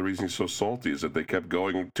 That's part of the reason he's so salty, is that they kept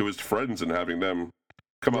going to his friends and having them,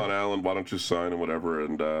 come on, Alan, why don't you sign and whatever.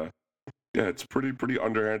 And, it's pretty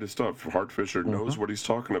underhanded stuff. Hart Fisher knows what he's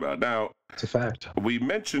talking about. Now, it's a fact. We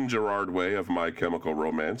mentioned Gerard Way of My Chemical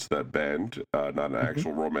Romance, that band, not an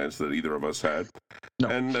actual romance that either of us had. No.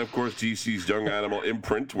 And, of course, DC's Young Animal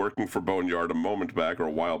imprint, working for Boneyard a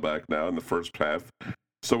while back now in the first half.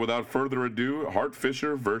 So without further ado, Hart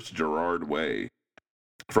Fisher versus Gerard Way.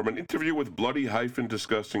 From an interview with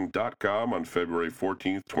bloody-disgusting.com on February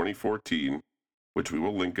 14th, 2014, which we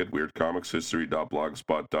will link at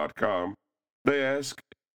weirdcomicshistory.blogspot.com, they ask,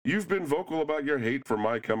 you've been vocal about your hate for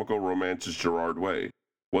My Chemical Romance's Gerard Way.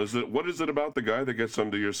 What is it about the guy that gets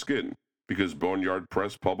under your skin? Because Boneyard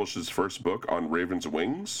Press published his first book on Raven's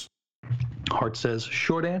Wings? Hart says,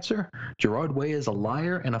 short answer, Gerard Way is a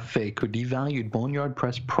liar and a fake who devalued Boneyard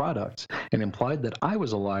Press products and implied that I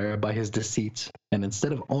was a liar by his deceits. And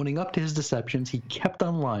instead of owning up to his deceptions, he kept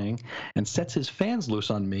on lying and sets his fans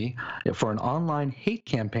loose on me for an online hate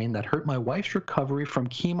campaign that hurt my wife's recovery from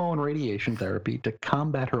chemo and radiation therapy to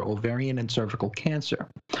combat her ovarian and cervical cancer.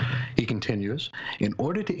 He continues, in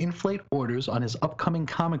order to inflate orders on his upcoming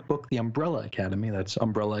comic book, The Umbrella Academy, that's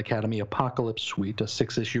Umbrella Academy Apocalypse Suite, a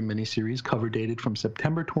 6-issue miniseries cover dated from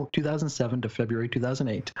September 2007 to February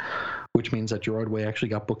 2008, which means that Gerard Way actually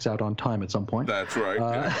got books out on time at some point. That's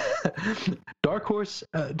right. Dark Horse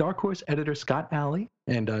editor Scott Alley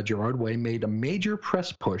and Gerard Way made a major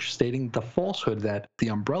press push stating the falsehood that The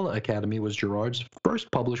Umbrella Academy was Gerard's first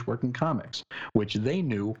published work in comics, which they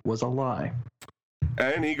knew was a lie.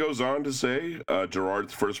 And he goes on to say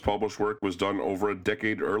Gerard's first published work was done over a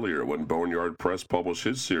decade earlier when Boneyard Press published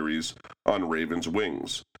his series on Raven's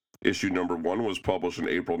Wings. Issue number 1 was published in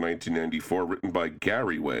April 1994, written by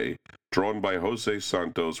Gary Way, drawn by Jose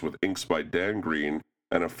Santos with inks by Dan Green,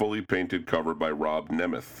 and a fully painted cover by Rob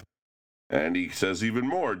Nemeth. And he says even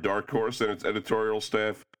more, Dark Horse and its editorial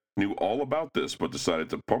staff knew all about this, but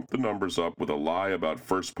decided to pump the numbers up with a lie about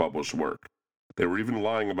first published work. They were even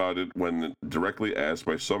lying about it when directly asked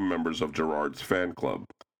by some members of Gerard's fan club.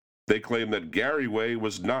 They claim that Gary Way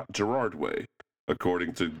was not Gerard Way.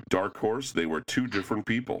 According to Dark Horse, they were two different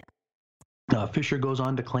people. Fisher goes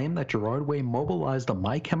on to claim that Gerard Way mobilized a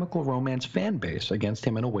My Chemical Romance fan base against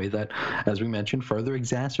him in a way that, as we mentioned, further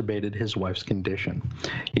exacerbated his wife's condition.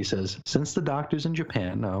 He says, since the doctors in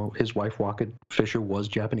Japan, his wife Waka Fisher was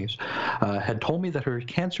Japanese, had told me that her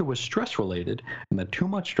cancer was stress-related and that too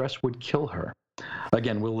much stress would kill her.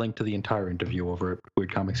 Again, we'll link to the entire interview over at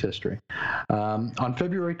Weird Comics History. On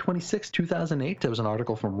February 26, 2008, there was an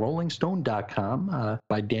article from RollingStone.com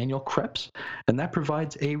by Daniel Krebs, and that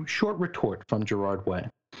provides a short retort from Gerard Way.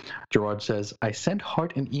 Gerard says, I sent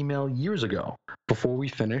Hart an email years ago, before we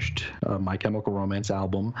finished My Chemical Romance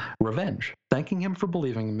album, Revenge, thanking him for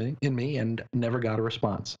believing in me and never got a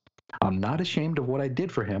response. I'm not ashamed of what I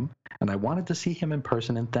did for him, and I wanted to see him in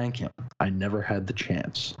person and thank him. I never had the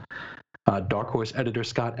chance. Dark Horse editor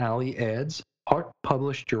Scott Alley adds, Hart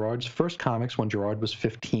published Gerard's first comics when Gerard was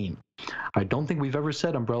 15. I don't think we've ever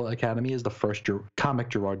said Umbrella Academy is the first comic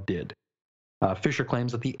Gerard did. Fisher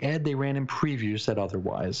claims that the ad they ran in preview said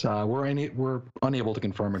otherwise. We're unable to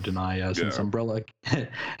confirm or deny since Umbrella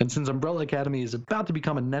Academy is about to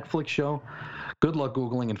become a Netflix show. Good luck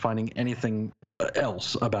Googling and finding anything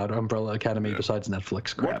else about Umbrella Academy besides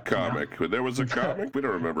Netflix crap. What comic? There was a comic? We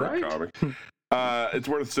don't remember a comic. It's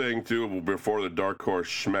worth saying, too, before the Dark Horse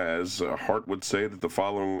schmaz, Hart would say that the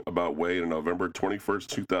following about Way in a November 21st,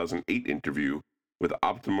 2008 interview with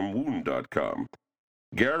OptimumWound.com.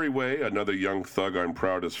 Gary Way, another young thug I'm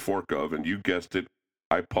proud as fork of, and you guessed it,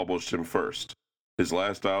 I published him first. His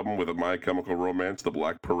last album with My Chemical Romance, The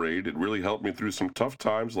Black Parade, it really helped me through some tough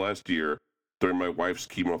times last year during my wife's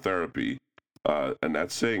chemotherapy, and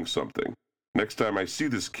that's saying something. Next time I see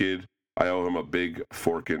this kid, I owe him a big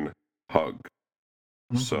forkin' hug.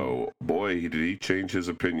 So, boy, did he change his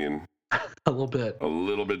opinion. A little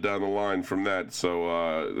bit down the line from that.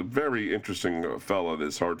 So, very interesting fella,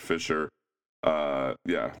 this Hart Fisher. As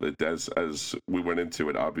we went into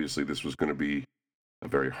it, obviously this was going to be a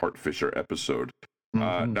very Hart Fisher episode.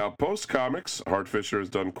 Now, post-comics, Hart Fisher has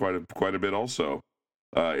done quite a bit also.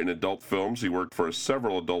 In adult films, he worked for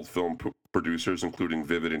several adult film producers, including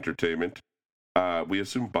Vivid Entertainment. We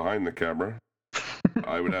assume behind the camera.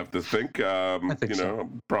 I would have to think.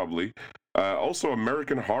 Probably. Also,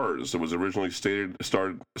 American Horrors was originally started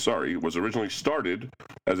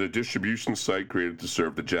as a distribution site created to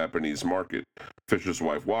serve the Japanese market. Fisher's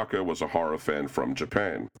wife Waka was a horror fan from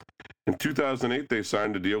Japan. In 2008, they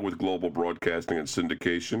signed a deal with Global Broadcasting and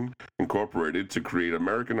Syndication Incorporated to create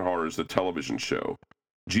American Horrors, the television show.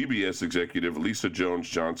 GBS executive Lisa Jones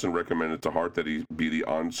Johnson recommended to Hart that he be the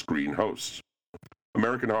on-screen host.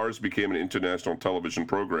 American Horrors became an international television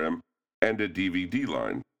program and a DVD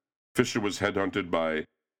line. Fisher was headhunted by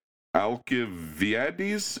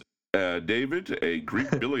Alcibiades David, a Greek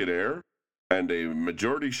billionaire, and a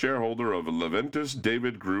majority shareholder of Leventis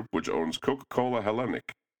David Group, which owns Coca-Cola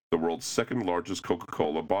Hellenic, the world's second largest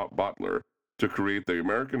Coca-Cola bottler, to create the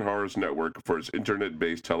American Horrors Network for its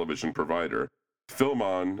internet-based television provider, Film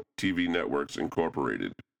On TV Networks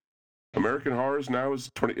Incorporated. American Horrors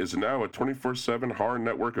is now a 24/7 horror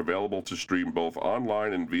network available to stream both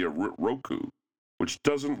online and via Roku, which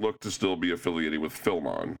doesn't look to still be affiliated with Film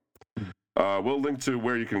On. We'll link to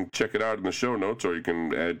where you can check it out in the show notes, or you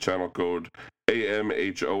can add channel code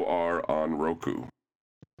AMHOR on Roku.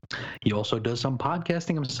 He also does some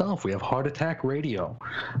podcasting himself. We have Heart Attack Radio.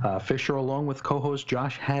 Fisher, along with co-host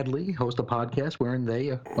Josh Hadley, host a podcast wherein they,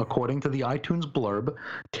 according to the iTunes blurb,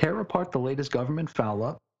 tear apart the latest government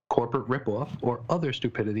foul-up, corporate ripoff, or other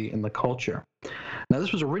stupidity in the culture. Now,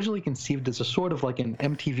 this was originally conceived as a sort of like an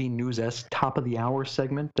MTV News-esque top-of-the-hour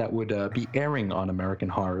segment that would be airing on American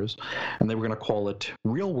Horrors, and they were going to call it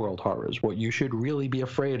Real World Horrors, What You Should Really Be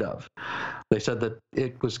Afraid Of. They said that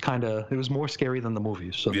it was more scary than the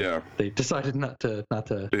movies, so they decided not to.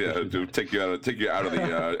 To take you out of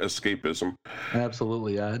the escapism.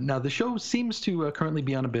 Absolutely. Now, the show seems to currently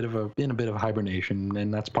be in a bit of hibernation,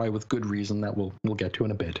 and that's probably with good reason that we'll get to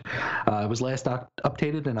in a bit. It was last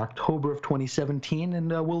updated in October of 2017,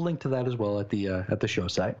 and we'll link to that as well at the show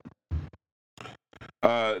site.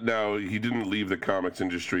 Now, he didn't leave the comics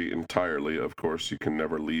industry entirely. Of course, you can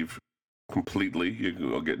never leave completely.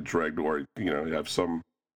 You'll get dragged, or you have some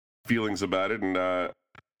feelings about it. And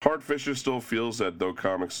Hart Fisher still feels that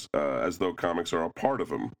as though comics are a part of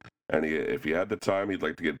him, and if he had the time, he'd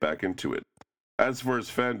like to get back into it. As for his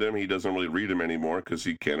fandom, he doesn't really read them anymore because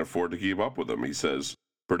he can't afford to keep up with them. He says,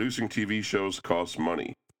 producing TV shows costs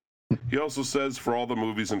money. He also says, for all the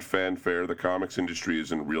movies and fanfare, the comics industry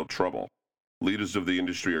is in real trouble. Leaders of the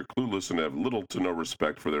industry are clueless and have little to no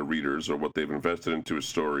respect for their readers or what they've invested into a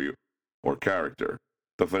story or character.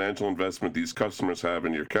 the financial investment these customers have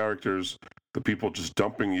in your characters, the people just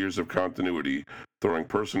dumping years of continuity, throwing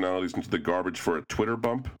personalities into the garbage for a Twitter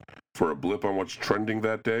bump, for a blip on what's trending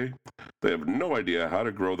that day. They have no idea how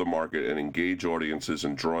to grow the market and engage audiences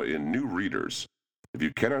and draw in new readers. If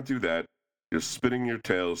you cannot do that, you're spinning your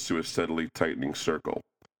tails to a steadily tightening circle.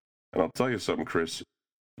 And I'll tell you something, Chris,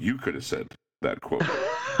 you could have said that quote.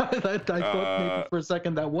 I thought maybe for a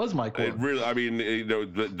second that was my quote. It really, I mean, you know,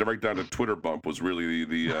 the right down to Twitter bump was really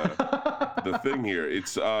the thing here.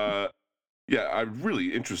 It's yeah, a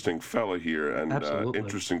really interesting fella here and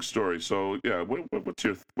interesting story. So yeah,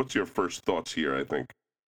 what's your first thoughts here? I think.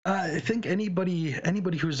 I think anybody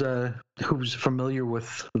who's familiar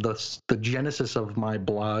with the genesis of my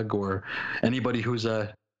blog, or anybody who's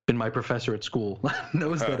been my professor at school,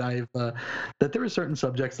 knows that that there are certain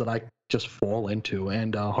subjects that I just fall into,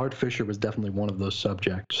 and Hart Fisher was definitely one of those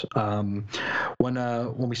subjects. When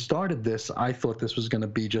we started this, I thought this was going to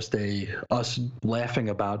be just us laughing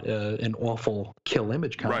about an awful Kill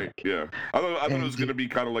Image comic. Right. Yeah. I thought it was going to be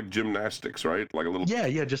kind of like gymnastics, right? Like a little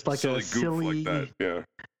just like silly a silly goof like that. Yeah.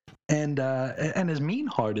 And as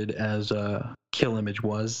mean-hearted as Kill Image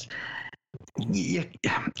was, you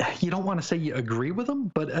don't want to say you agree with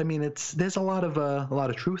him, but I mean there's a lot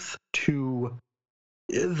of truth to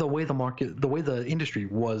the way the industry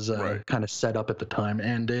was kind of set up at the time,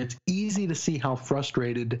 and it's easy to see how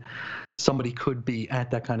frustrated somebody could be at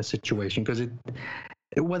that kind of situation, because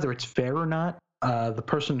whether it's fair or not, the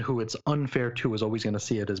person who it's unfair to is always going to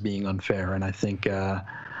see it as being unfair, and I think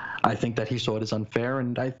that he saw it as unfair,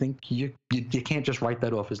 and I think you can't just write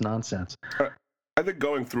that off as nonsense. I think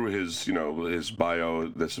going through his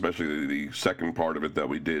bio, especially the second part of it that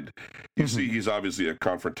we did, you see he's obviously a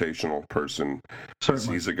confrontational person.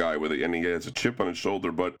 Certainly. He's a guy and he has a chip on his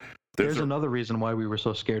shoulder, but there's another reason why we were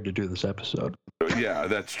so scared to do this episode. Yeah,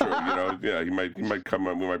 that's true. He might come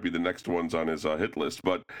on. We might be the next ones on his hit list,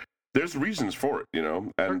 but there's reasons for it,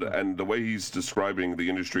 and the way he's describing the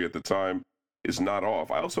industry at the time is not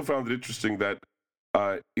off. I also found it interesting that,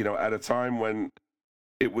 at a time when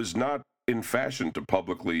it was not in fashion to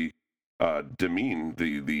publicly demean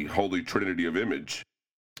the holy trinity of image.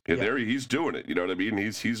 Yeah, there he's doing it. You know what I mean?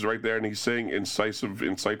 He's right there, and he's saying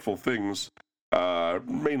insightful things,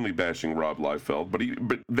 mainly bashing Rob Liefeld.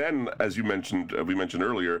 But then, as we mentioned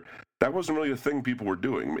earlier, that wasn't really a thing people were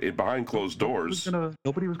doing behind closed doors.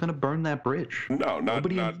 Nobody was gonna burn that bridge. No,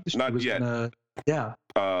 not yet. Yeah.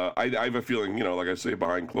 I have a feeling, like I say,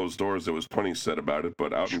 behind closed doors, there was plenty said about it,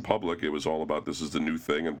 but out in public, it was all about this is the new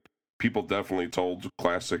thing, and people definitely told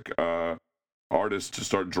classic artists to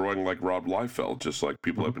start drawing like Rob Liefeld, just like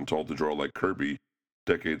people have been told to draw like Kirby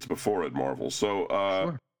decades before at Marvel.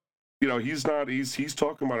 So, he's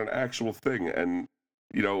talking about an actual thing, and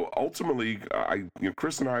ultimately,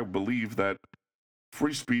 Chris and I believe that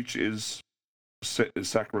free speech is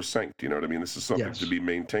sacrosanct. You know what I mean? This is something to be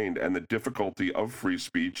maintained, and the difficulty of free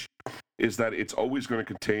speech is that it's always going to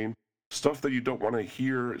contain stuff that you don't want to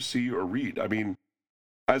hear, see, or read. I mean,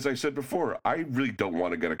 as I said before, I really don't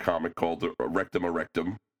want to get a comic called Rectum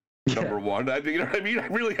Erectum, number one. You know what I mean? I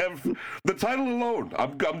really have the title alone.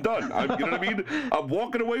 I'm done. You know what I mean? I'm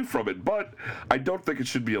walking away from it, but I don't think it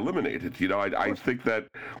should be eliminated. I think that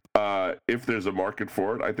if there's a market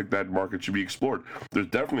for it, I think that market should be explored. There's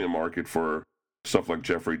definitely a market for stuff like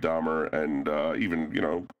Jeffrey Dahmer and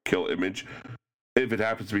even Kill Image. If it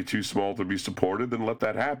happens to be too small to be supported, then let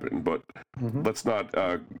that happen. But let's not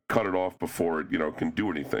cut it off before it can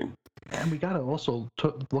do anything. And we got to also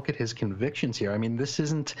look at his convictions here. I mean, this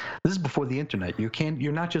is before the internet.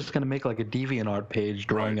 You're not just going to make like a DeviantArt page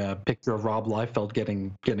drawing a picture of Rob Liefeld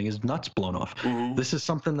getting his nuts blown off. This is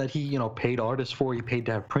something that he paid artists for. He paid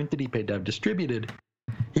to have printed. He paid to have distributed.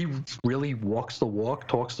 He really walks the walk,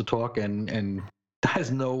 talks the talk, and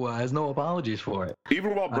has no apologies for it.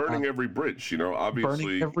 Even while burning every bridge, obviously.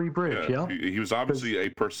 Burning every bridge, He was obviously a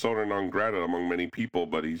persona non grata among many people,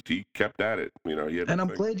 but he kept at it. I'm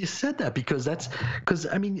glad you said that, because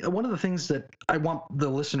I mean, one of the things that I want the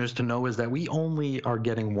listeners to know is that we only are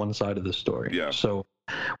getting one side of the story. Yeah. So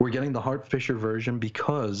we're getting the Hart Fisher version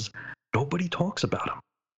because nobody talks about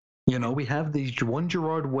him. We have the one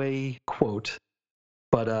Gerard Way quote,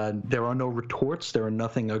 but there are no retorts. There are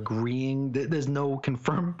nothing agreeing. There's no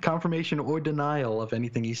confirmation or denial of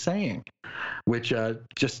anything he's saying, which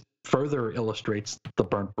just further illustrates the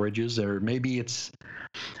burnt bridges. Or maybe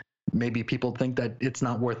people think that it's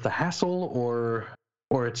not worth the hassle, or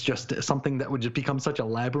it's just something that would just become such a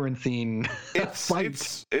labyrinthine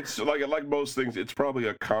fight. It's like most things. It's probably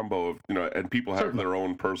a combo of and people have their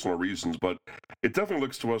own personal reasons, but it definitely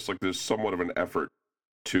looks to us like there's somewhat of an effort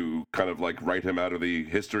to kind of like write him out of the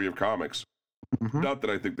history of comics. Mhm. Not that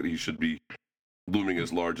I think that he should be looming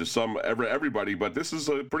as large as everybody, but this is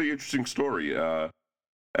a pretty interesting story.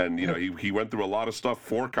 And you know, he went through a lot of stuff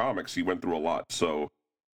for comics. He went through a lot. So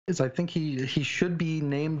I think he should be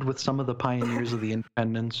named with some of the pioneers of the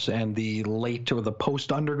independents and the late or the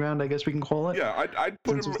post underground, I guess we can call it. yeah, I'd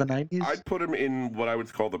put Since it him. was the 90s. I'd put him in what I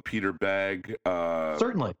would call the Peter Bagg.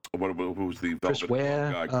 Certainly. Who's the Chris Velvet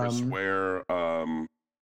Ware, guy? Chris Ware.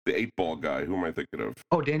 The 8-Ball guy. Who am I thinking of?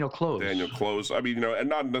 Oh, Daniel Close. Daniel Close. I mean, you know, and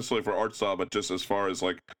not necessarily for art style, but just as far as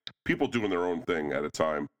like people doing their own thing at a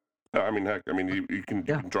time. I mean, heck, I mean, you can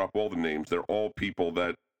drop all the names. They're all people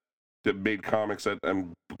that made comics and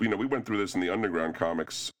you know, we went through this in the Underground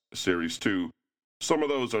Comics series too. Some of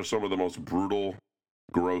those are some of the most brutal,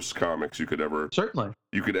 gross comics you could ever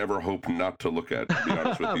hope not to look at, to be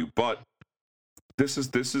honest with you. But this is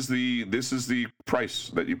the price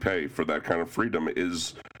that you pay for that kind of freedom.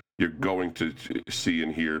 Is you're going to see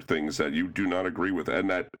and hear things that you do not agree with, and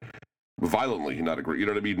that violently not agree. You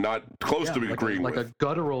know what I mean? Not close to agreeing with. Like a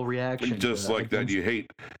guttural reaction. Just like that you hate.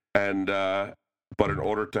 And but in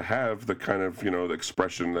order to have the kind of, you know, the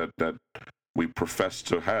expression that we profess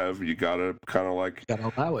to have, you gotta kind of like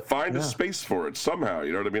allow it. Find a space for it somehow.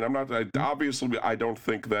 You know what I mean? Obviously I don't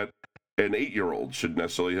think that an 8-year-old should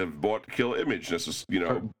necessarily have bought Kill Image, you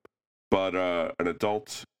know, but an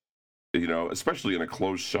adult, you know, especially in a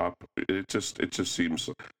closed shop, it just seems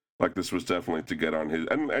like this was definitely to get on his,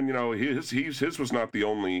 and you know, his was not the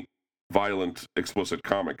only violent, explicit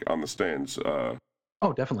comic on the stands.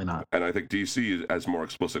 Oh, definitely not. And I think DC has more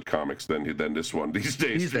explicit comics than this one these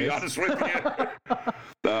days. To be honest with you,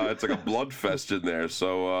 it's like a blood fest in there.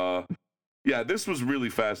 So yeah, this was really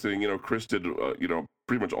fascinating. You know, Chris did you know,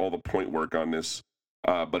 pretty much all the point work on this,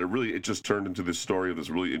 but it just turned into this story of this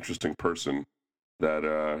really interesting person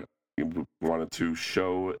that wanted to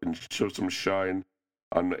show some shine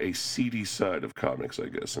on a seedy side of comics, I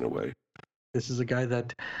guess, in a way. This is a guy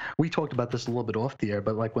that we talked about this a little bit off the air,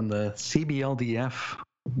 but like when the CBLDF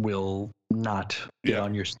will not get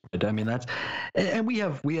on your side. I mean, that's, and we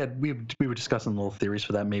were discussing little theories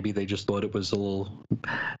for that. Maybe they just thought it was a little,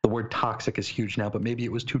 the word toxic is huge now, but maybe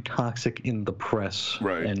it was too toxic in the press.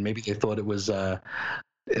 Right. And maybe they thought it was a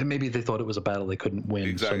battle they couldn't win.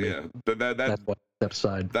 Exactly. So that's what step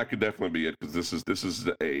aside. That could definitely be it, because this is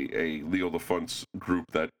a legal defense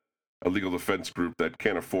group that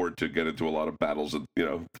can't afford to get into a lot of battles and, you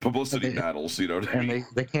know, publicity battles. You know what I mean? And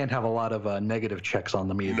they can't have a lot of negative checks on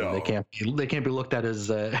them either. No. They can't be looked at as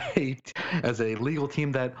a legal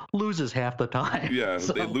team that loses half the time. Yeah,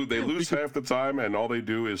 So, they lose half the time, and all they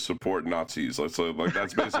do is support Nazis. So like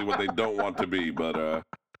that's basically what they don't want to be. But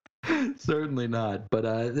certainly not.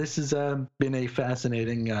 But this has been a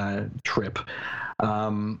fascinating trip.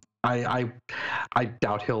 I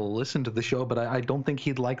doubt he'll listen to the show, but I don't think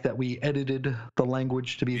he'd like that we edited the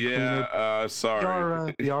language to be cleaner.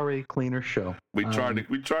 Sorry. We are a cleaner show. We try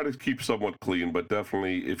to keep somewhat clean, but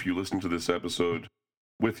definitely if you listen to this episode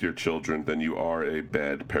with your children, then you are a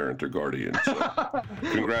bad parent or guardian. So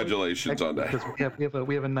congratulations on that.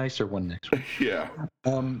 We have a nicer one next week. Yeah.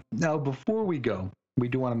 Now, before we go, we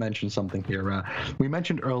do want to mention something here. We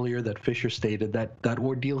mentioned earlier that Fisher stated that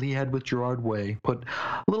ordeal he had with Gerard Way put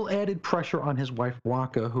a little added pressure on his wife,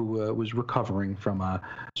 Waka, who was recovering from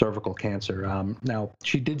cervical cancer. Now,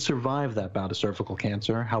 she did survive that bout of cervical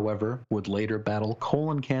cancer, however, would later battle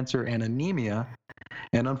colon cancer and anemia,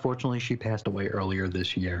 and unfortunately, she passed away earlier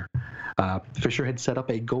this year. Fisher had set up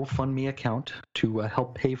a GoFundMe account to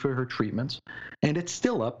help pay for her treatments, and it's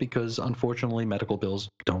still up because, unfortunately, medical bills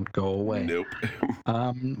don't go away. Nope.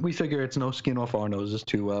 We figure it's no skin off our noses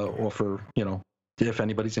to offer, you know, if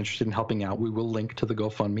anybody's interested in helping out, we will link to the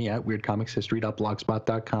GoFundMe at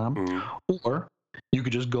weirdcomicshistory.blogspot.com, or you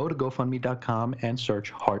could just go to GoFundMe.com and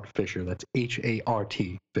search Hart Fisher. That's Hart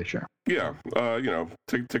Fisher. Yeah, you know,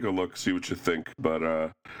 take a look, see what you think,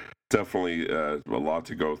 but definitely a lot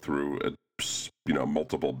to go through. You know,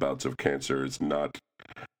 multiple bouts of cancer is not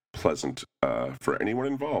pleasant for anyone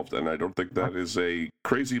involved, and I don't think that is a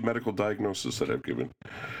crazy medical diagnosis that I've given.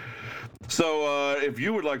 So if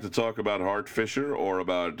you would like to talk about Hart Fisher, or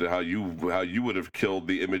about how you would have killed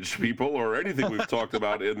the Image people, or anything we've talked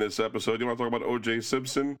about in this episode, you want to talk about O.J.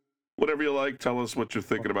 Simpson, whatever you like, tell us what you're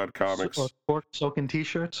thinking about comics. Cork soaking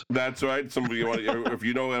t-shirts? That's right. If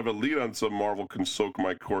you have a lead on some Marvel Can Soak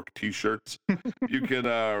My Cork t-shirts, you can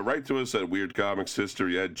write to us at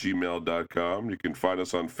weirdcomicshistory@gmail.com. You can find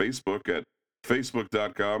us on Facebook at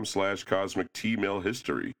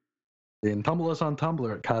facebook.com/cosmictmailhistory. And tumble us on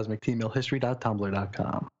Tumblr at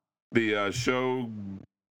cosmictmailhistory.tumblr.com. The show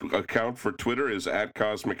account for Twitter is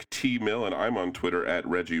 @CosmicTmail, and I'm on Twitter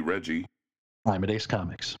 @ReggieReggie. I'm at Ace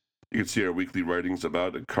Comics. You can see our weekly writings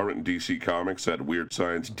about current DC Comics at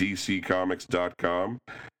WeirdScienceDCComics.com.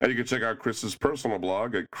 And you can check out Chris's personal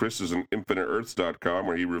blog at chrisisinfiniteearths.com,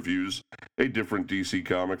 where he reviews a different DC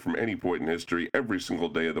comic from any point in history every single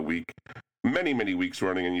day of the week. Many, many weeks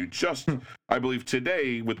running, and you just, I believe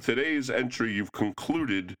today, with today's entry, you've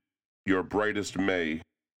concluded your Brightest May.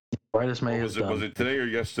 Brightest May Was it today or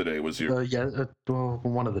yesterday? Was your well,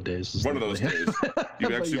 one of the days. one of those days?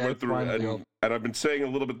 You actually Yeah, went through, finally. and I've been saying a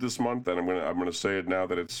little bit this month, and I'm gonna say it now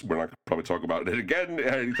that we're not gonna probably talk about it again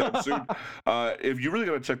anytime soon. If you really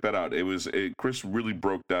gotta check that out, Chris really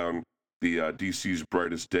broke down the DC's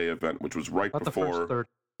Brightest Day event, which was right About the before first third.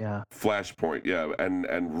 Yeah. Flashpoint,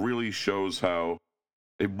 and really shows how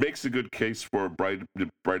it makes a good case for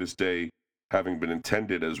Brightest Day having been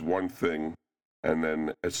intended as one thing, and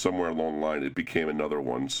then somewhere along the line it became another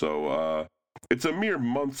one. So it's a mere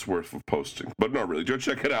month's worth of posting, but no, really, go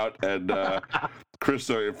check it out. And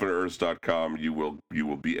ChrisInfiniteEarths.com, you will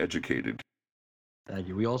be educated. Thank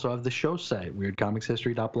you. We also have the show site,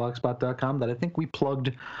 weirdcomicshistory.blogspot.com, that I think we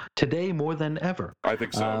plugged today more than ever. I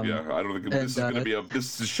think so. Yeah, I don't think this is going to be the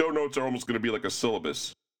show notes are almost going to be like a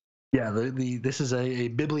syllabus. Yeah, this is a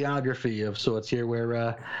bibliography of sorts here,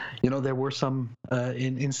 where there were some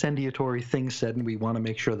incendiary things said, and we want to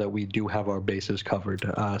make sure that we do have our bases covered.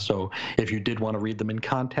 So if you did want to read them in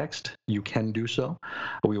context, you can do so.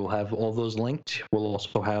 We will have all those linked. We'll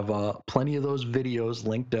also have plenty of those videos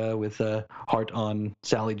linked with Heart on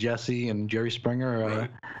Sally Jesse and Jerry Springer. Right.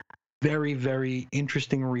 Very, very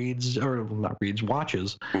interesting watches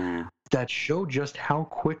that show just how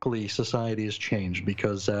quickly society has changed,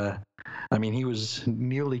 because he was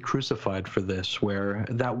nearly crucified for this, where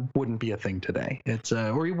that wouldn't be a thing today. It's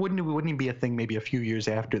or it wouldn't be a thing maybe a few years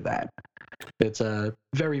after that. It's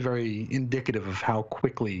very, very indicative of how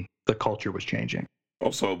quickly the culture was changing.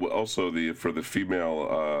 Also for the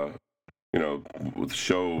female with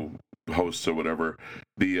show hosts or whatever,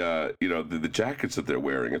 the jackets that they're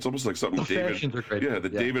wearing, it's almost like something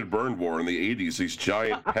David Byrne wore in the 80s, these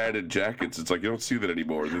giant padded jackets. It's like you don't see that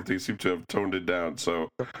anymore. They seem to have toned it down. So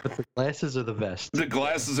the glasses are the vest. The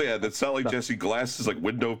glasses, the Sally Jesse glasses, like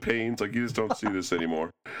window panes, like you just don't see this anymore.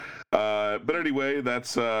 But anyway,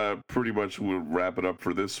 that's pretty much, we'll wrap it up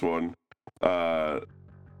for this one. I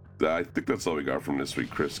think that's all we got from this week.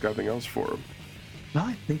 Chris, got anything else for him? No,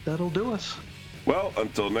 I think that'll do us. Well,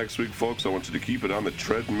 until next week, folks, I want you to keep it on the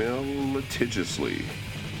treadmill litigiously.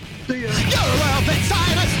 See ya. You're a well-fed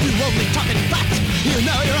scientist, you only talking facts. You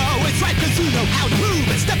know you're always right, cause you know how to prove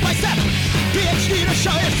it step by step. PhD to show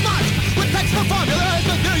you're smart, with textbook formulas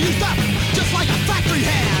that they're used up, just like a factory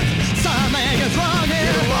hand. Something is wrong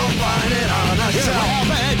here. You won't find it on a shelf. You're all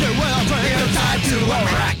bad, you're well trained, you're tied to a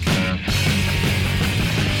rack.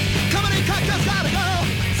 Comedy cocktails gotta go.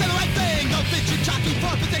 Say the right thing, don't think you're jockeying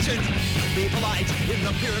for positions. Be polite in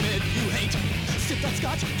the pyramid you hate. Sip that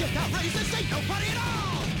scotch, get that raise, this ain't no party at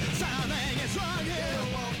all.